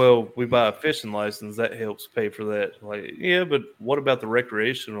 well, we buy a fishing license that helps pay for that. Like, yeah, but what about the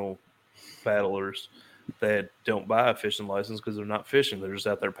recreational paddlers that don't buy a fishing license because they're not fishing? They're just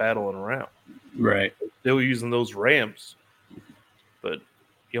out there paddling around. Right. They're still using those ramps, but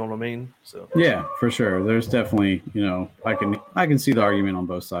you know what I mean? So yeah, for sure. There's definitely, I can see the argument on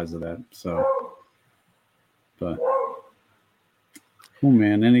both sides of that. So, but cool,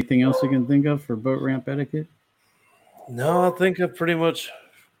 man. Anything else you can think of for boat ramp etiquette? No, I think I've pretty much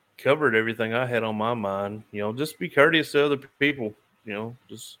covered everything I had on my mind. Just be courteous to other people.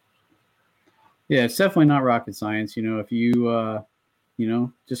 Just yeah, it's definitely not rocket science. If you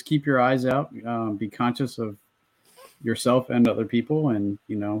just keep your eyes out, be conscious of yourself and other people, and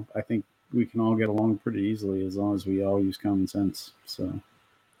I think we can all get along pretty easily as long as we all use common sense. So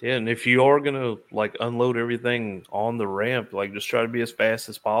yeah, and if you are gonna like unload everything on the ramp, like just try to be as fast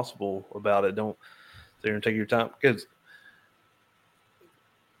as possible about it. Don't sit there and take your time, because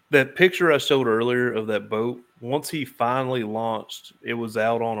that picture I showed earlier of that boat, once he finally launched, it was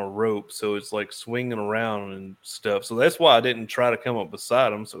out on a rope, so it's like swinging around and stuff. So that's why I didn't try to come up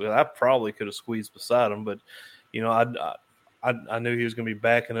beside him. So I probably could have squeezed beside him, but I knew he was going to be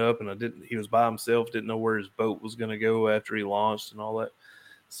backing up, and I didn't. He was by himself, didn't know where his boat was going to go after he launched and all that.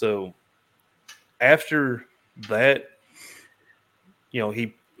 So after that,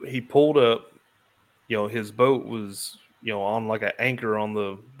 he pulled up. His boat was on like an anchor on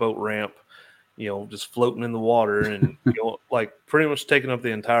the boat ramp, just floating in the water, and like pretty much taking up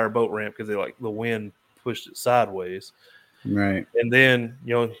the entire boat ramp because the wind pushed it sideways. Right. And then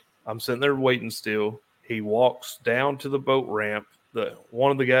I'm sitting there waiting still. He walks down to the boat ramp.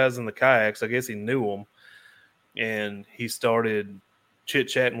 One of the guys in the kayaks, I guess he knew him, and he started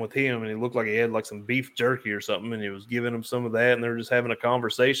chit-chatting with him, and he looked like he had like some beef jerky or something, and he was giving him some of that, and they were just having a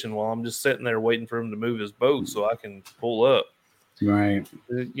conversation while I'm just sitting there waiting for him to move his boat so I can pull up. Right.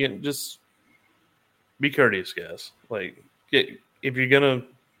 Just be courteous, guys. Like, if you're going to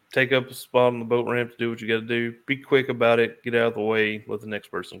take up a spot on the boat ramp to do what you got to do, be quick about it, get out of the way, let the next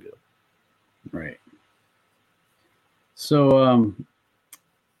person go. Right. So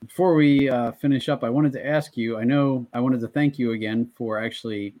before we finish up, I wanted to ask you, I wanted to thank you again for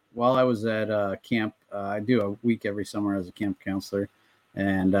actually, while I was at camp, I do a week every summer as a camp counselor,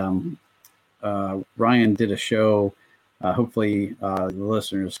 and Ryan did a show, hopefully the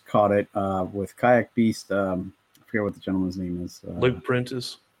listeners caught it, with Kayak Beast. I forget what the gentleman's name is. Luke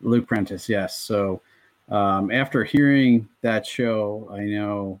Prentice. Luke Prentice, yes. So after hearing that show, I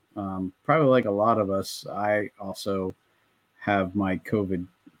know probably like a lot of us, I also have my COVID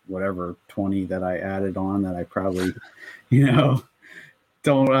whatever 20 that I added on that I probably, don't.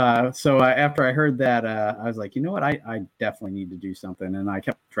 So after I heard that, I was like, you know what, I definitely need to do something. And I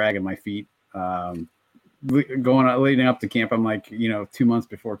kept dragging my feet leading up to camp. I'm like, 2 months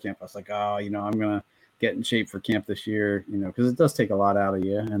before camp, I was like, I'm going to get in shape for camp this year, because it does take a lot out of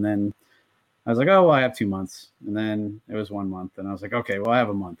you. And then I was like, oh, well, I have 2 months. And then it was 1 month. And I was like, okay, well, I have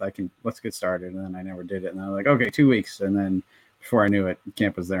a month. Let's get started. And then I never did it. And I was like, okay, 2 weeks. And then before I knew it,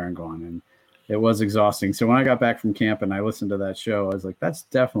 camp was there and gone. And it was exhausting. So when I got back from camp and I listened to that show, I was like, that's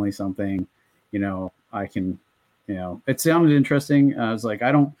definitely something, I can, it sounded interesting. I was like,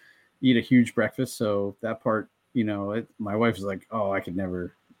 I don't eat a huge breakfast. So that part, my wife was like, oh, I could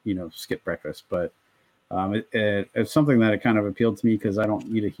never, skip breakfast. But it's something that it kind of appealed to me because I don't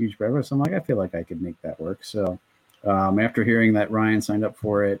eat a huge breakfast. I'm like, I feel like I could make that work. So after hearing that Ryan signed up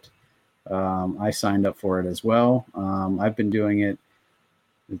for it, I signed up for it as well. I've been doing it.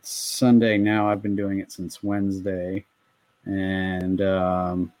 It's Sunday now. I've been doing it since Wednesday. And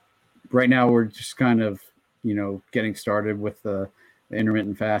right now we're just kind of, getting started with the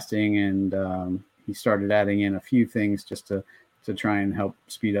intermittent fasting. And he started adding in a few things just to try and help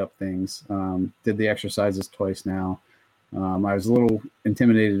speed up things. Did the exercises twice now. I was a little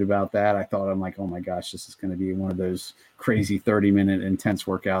intimidated about that. I'm like, oh my gosh, this is going to be one of those crazy 30-minute intense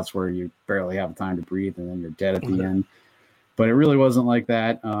workouts where you barely have time to breathe and then you're dead at the end. But it really wasn't like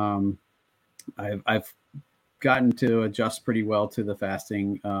that. I've gotten to adjust pretty well to the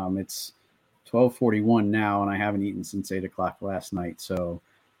fasting. It's 12:41 now, and I haven't eaten since 8 o'clock last night. So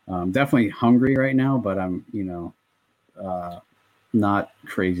definitely hungry right now, but I'm, not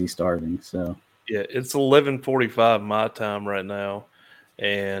crazy starving. So Yeah, it's 11:45 my time right now,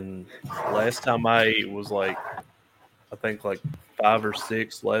 and last time I ate was I think 5 or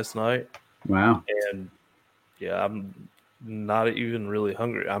 6 last night. Wow. And yeah, I'm not even really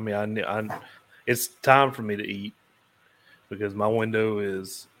hungry. I mean, it's time for me to eat because my window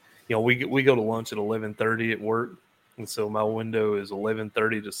is, we go to lunch at 11:30 at work, and so my window is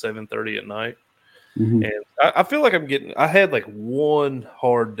 11:30 to 7:30 at night. Mm-hmm. And I feel like I had one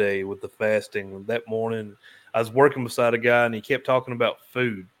hard day with the fasting that morning. I was working beside a guy and he kept talking about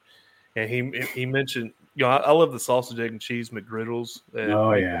food. And he mentioned, I love the sausage, egg, and cheese McGriddles at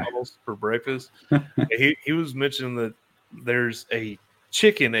McDonald's for breakfast. he was mentioning that there's a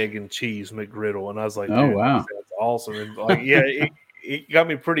chicken, egg, and cheese McGriddle. And I was like, oh, dude, wow. that sounds awesome. And it got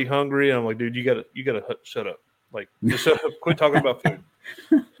me pretty hungry. And I'm like, dude, you gotta shut up. Just shut up. Quit talking about food.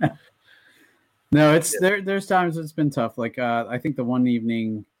 No, it's there's times it's been tough. I think the one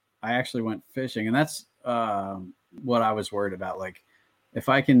evening I actually went fishing, and that's what I was worried about. If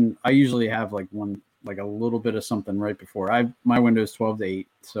I usually have a little bit of something right before my window is 12 to 8.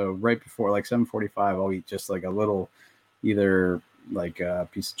 So right before 7:45, I'll eat just a little, either a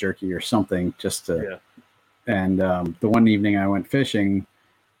piece of jerky or something just to, yeah. And the one evening I went fishing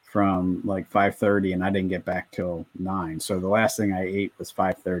from 5:30 and I didn't get back till 9. So the last thing I ate was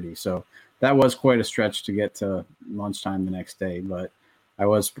 5:30. So that was quite a stretch to get to lunchtime the next day, but I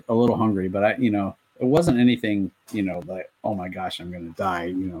was a little hungry, but it wasn't anything, oh my gosh, I'm going to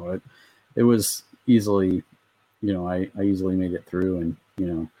die. It was easily, I easily made it through.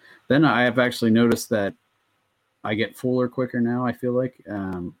 And, then I have actually noticed that I get fuller quicker now. I feel like,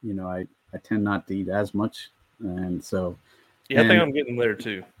 I tend not to eat as much. And so, yeah, I think I'm getting there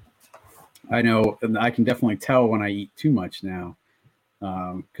too. I know, and I can definitely tell when I eat too much now.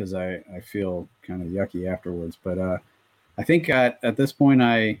 Because I feel kind of yucky afterwards. But I think at this point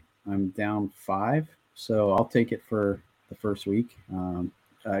I'm down 5, so I'll take it for the first week.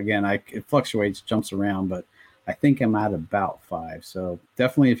 Again, it fluctuates, jumps around, but I think I'm at about 5. So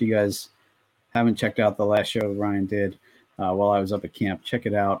definitely, if you guys haven't checked out the last show Ryan did while I was up at camp, check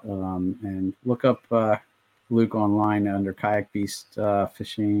it out and look up Luke online under Kayak Beast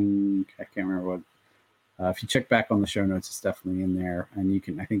Fishing. I can't remember what. If you check back on the show notes, it's definitely in there. And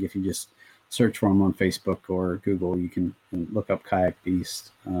I think if you just search for him on Facebook or Google, you can look up Kayak Beast.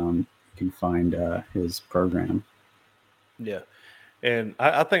 You can find his program. Yeah. And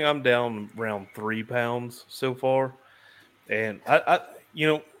I think I'm down around 3 pounds so far. And I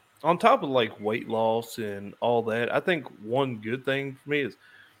on top of weight loss and all that, I think one good thing for me is,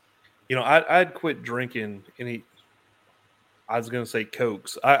 I'd quit drinking I was going to say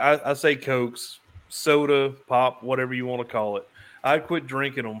Cokes. I say Cokes, soda, pop, whatever you want to call it. I quit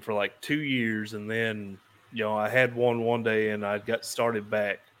drinking them for 2 years, and then I had one day, and I got started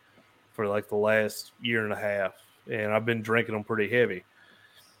back for the last year and a half, and I've been drinking them pretty heavy.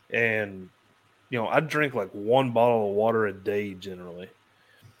 And I drink 1 bottle of water a day generally,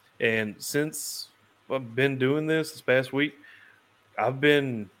 and since I've been doing this past week, I've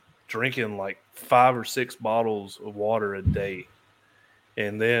been drinking 5 or 6 bottles of water a day,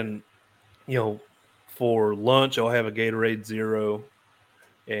 and then for lunch, I'll have a Gatorade Zero.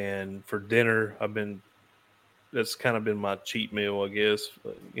 And for dinner, that's kind of been my cheat meal, I guess.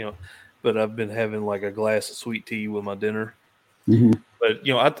 But I've been having a glass of sweet tea with my dinner. Mm-hmm.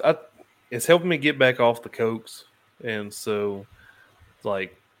 But, it's helping me get back off the cokes, and so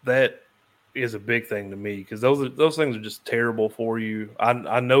like that is a big thing to me because those things are just terrible for you.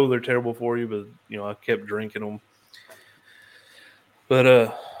 I know they're terrible for you, but I kept drinking them.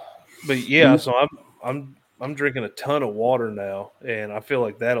 But yeah, so I'm drinking a ton of water now, and I feel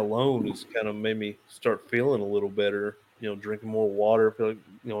like that alone has kind of made me start feeling a little better. Drinking more water, feel like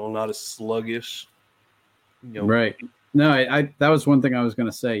not as sluggish. Right. No, I that was one thing I was going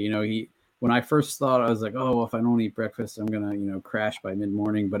to say. When I first thought, I was like, oh, well, if I don't eat breakfast, I'm going to crash by mid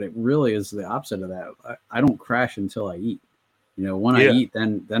morning. But it really is the opposite of that. I don't crash until I eat. When I eat,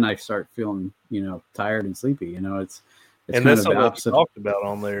 then I start feeling tired and sleepy. It's and that's something that we talked about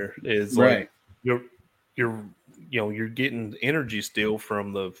on there is right. Like you're getting energy still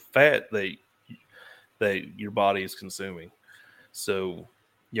from the fat that your body is consuming. So,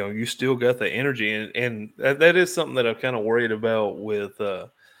 you still got the energy, and that is something that I've kind of worried about with, I've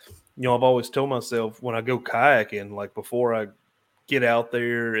always told myself when I go kayaking, like before I get out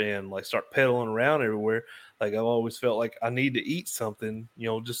there and like start pedaling around everywhere, like I've always felt like I need to eat something,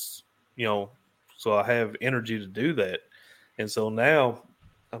 just, so I have energy to do that. And so now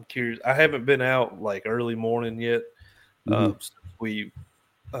I'm curious. I haven't been out like early morning yet. Since we've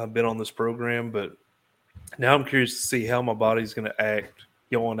been on this program, but now I'm curious to see how my body's going to act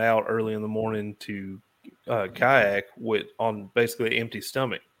going out early in the morning to kayak on basically an empty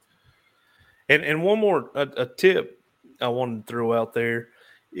stomach. And one more a tip I wanted to throw out there: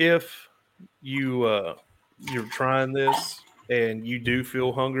 if you're trying this and you do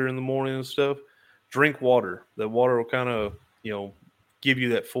feel hunger in the morning and stuff, drink water. The water will kind of give you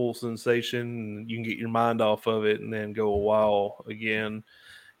that full sensation, and you can get your mind off of it, and then go a while again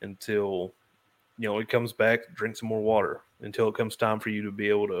until it comes back. Drink some more water until it comes time for you to be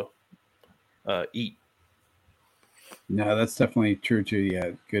able to eat. No, that's definitely true too.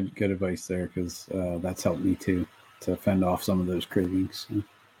 Yeah, good advice there because that's helped me too to fend off some of those cravings.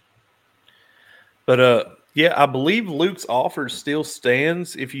 But yeah, I believe Luke's offer still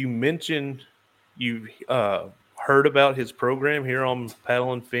stands. If you mention you heard about his program here on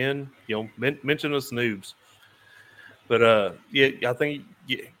Paddle and Fin, mention us Noobs. But yeah, I think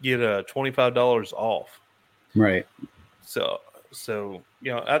you get $25 off. Right. So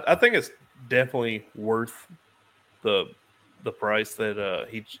I think it's definitely worth the price that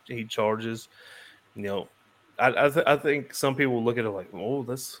he charges. I think some people look at it like, oh,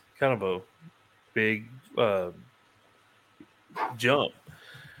 that's kind of a big jump.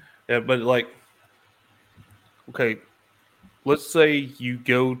 Yeah, but like, okay, let's say you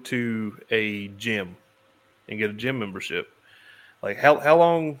go to a gym and get a gym membership. Like, how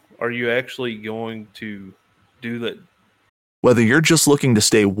long are you actually going to do that? Whether you're just looking to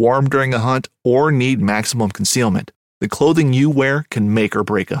stay warm during a hunt or need maximum concealment, the clothing you wear can make or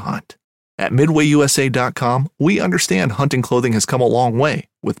break a hunt. At MidwayUSA.com, we understand hunting clothing has come a long way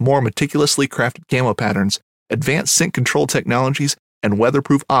with more meticulously crafted camo patterns, advanced scent control technologies, and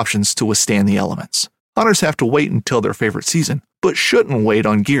weatherproof options to withstand the elements. Hunters have to wait until their favorite season, but shouldn't wait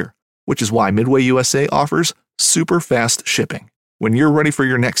on gear, which is why Midway USA offers super fast shipping. When you're ready for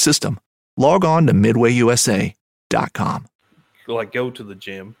your next system, log on to MidwayUSA.com. Like, go to the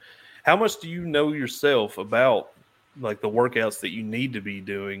gym. How much do you know yourself about like the workouts that you need to be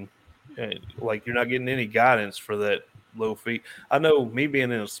doing? Like, you're not getting any guidance for that low fee. I know, me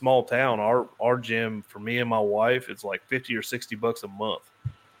being in a small town, our gym for me and my wife, it's like $50 or $60 a month,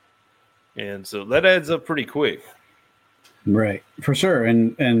 and so that adds up pretty quick. Right, for sure.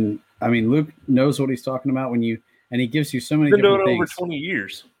 And I mean, Luke knows what he's talking about and he gives you so many different things. Over 20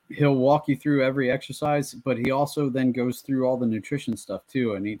 years. He'll walk you through every exercise, but he also then goes through all the nutrition stuff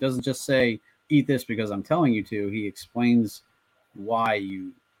too. And he doesn't just say, eat this because I'm telling you to. He explains why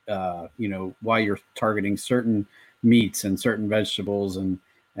why you're targeting certain meats and certain vegetables and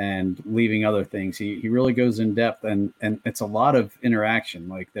leaving other things. He really goes in depth and it's a lot of interaction.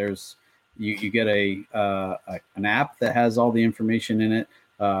 Like you get an app that has all the information in it.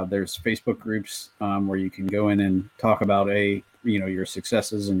 There's Facebook groups where you can go in and talk about your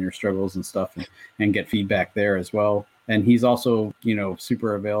successes and your struggles and stuff and get feedback there as well. And he's also,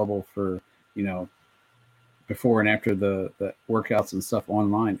 super available for, before and after the workouts and stuff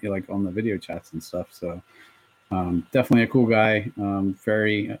online, like on the video chats and stuff. So definitely a cool guy,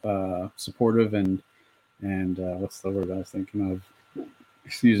 very supportive and what's the word I was thinking of?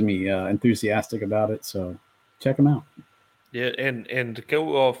 Excuse me, enthusiastic about it. So check him out. Yeah, and to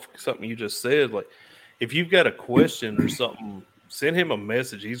go off something you just said, like if you've got a question or something, send him a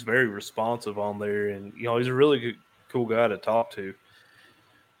message. He's very responsive on there, and he's a really good, cool guy to talk to.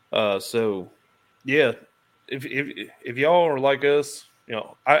 So yeah, if y'all are like us,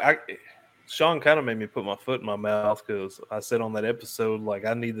 I Sean kind of made me put my foot in my mouth because I said on that episode, like,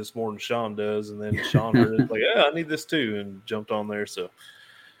 I need this more than Sean does. And then Sean heard it, like, yeah, I need this too, and jumped on there. So,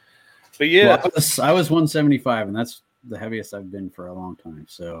 but yeah. Well, I was 175, and that's the heaviest I've been for a long time.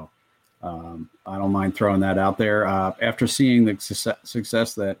 So I don't mind throwing that out there. After seeing the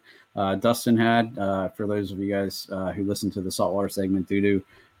success that Dustin had, for those of you guys who listened to the saltwater segment, did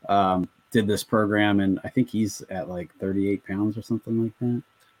this program, and I think he's at like 38 pounds or something like that.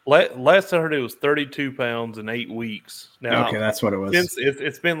 Last I heard, it was 32 pounds in 8 weeks. Now, okay, that's what it was.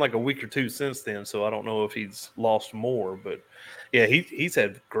 It's been like a week or two since then, so I don't know if he's lost more. But yeah, he's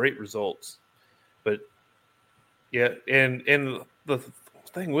had great results. But yeah, and the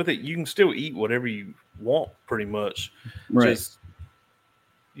thing with it, you can still eat whatever you want, pretty much. Right. Just,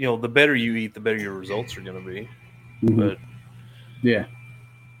 the better you eat, the better your results are going to be. Mm-hmm. But yeah,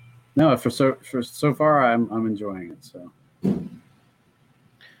 no, for so far, I'm enjoying it. So.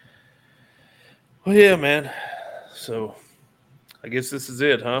 Well, yeah, man. So I guess this is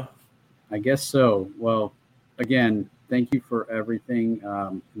it, huh? I guess so. Well, again, thank you for everything.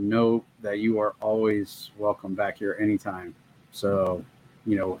 Know that you are always welcome back here anytime. So,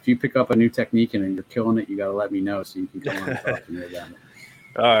 if you pick up a new technique and you're killing it, you got to let me know so you can come on and talk to me about it.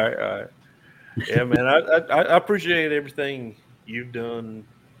 All right. Yeah, man. I appreciate everything you've done,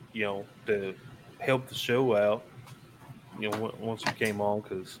 to help the show out. Once you came on,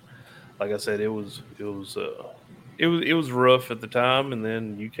 because, like I said, it was rough at the time, and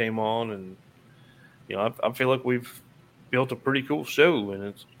then you came on, and I feel like we've built a pretty cool show, and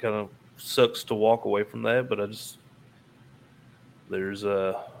it kind of sucks to walk away from that, but I just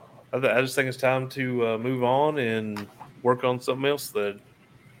think it's time to move on and work on something else that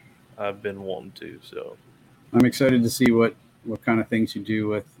I've been wanting to. So I'm excited to see what kind of things you do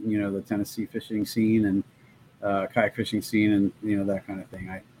with the Tennessee fishing scene and kayak fishing scene, and that kind of thing.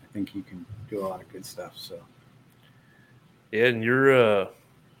 I think you can do a lot of good stuff. So yeah, and you're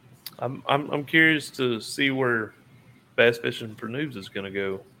I'm curious to see where bass fishing for noobs is going to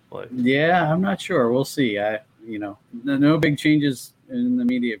go. Like, yeah, I'm not sure. We'll see. No big changes in the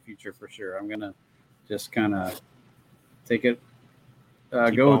immediate future for sure. I'm gonna just kind of take it,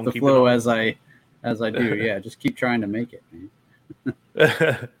 go with the flow as I do. Yeah, just keep trying to make it, man.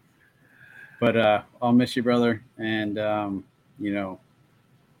 But I'll miss you, brother. And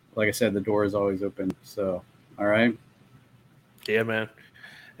like I said, the door is always open. So, all right. Yeah, man.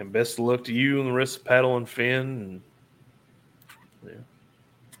 And best of luck to you and the rest of Paddle and Fin. And yeah,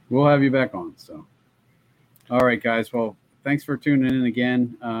 we'll have you back on. So, all right, guys. Well, thanks for tuning in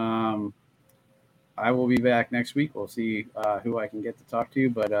again. I will be back next week. We'll see who I can get to talk to.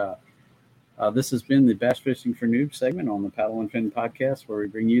 But this has been the Bass Fishing for Noobs segment on the Paddle and Fin podcast, where we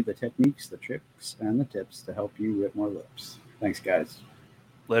bring you the techniques, the tricks, and the tips to help you rip more lips. Thanks, guys.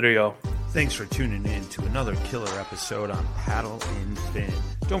 Later, y'all. Thanks for tuning in to another killer episode on Paddle and Fin.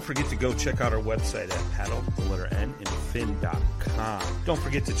 Don't forget to go check out our website at paddle_and_fin.com. Don't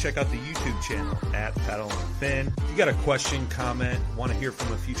forget to check out the YouTube channel at Paddle and Fin. If you got a question, comment, want to hear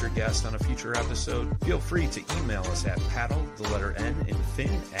from a future guest on a future episode, feel free to email us at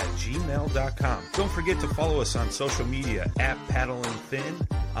paddle_and_fin@gmail.com. Don't forget to follow us on social media at Paddle and Fin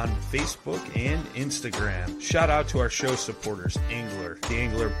on Facebook and Instagram. Shout out to our show supporters, Angler. The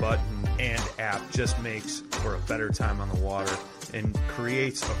Angler button and app just makes for a better time on the water and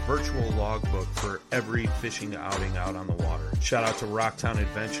creates a virtual logbook for every fishing outing out on the water. Shout out to Rocktown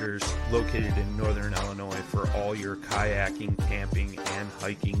Adventures, located in northern Illinois, for all your kayaking, camping, and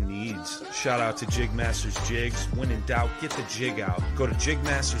hiking needs. Shout out to Jigmasters Jigs. When in doubt, get the jig out. Go to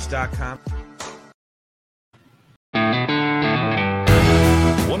jigmasters.com.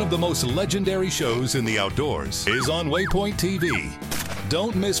 One of the most legendary shows in the outdoors is on Waypoint TV.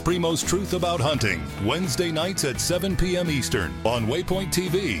 Don't miss Primo's Truth About Hunting, Wednesday nights at 7 p.m. Eastern on Waypoint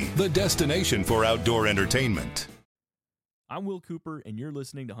TV, the destination for outdoor entertainment. I'm Will Cooper, and you're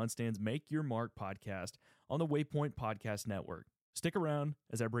listening to HuntStand's Make Your Mark podcast on the Waypoint Podcast Network. Stick around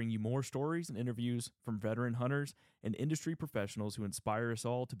as I bring you more stories and interviews from veteran hunters and industry professionals who inspire us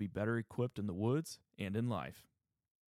all to be better equipped in the woods and in life.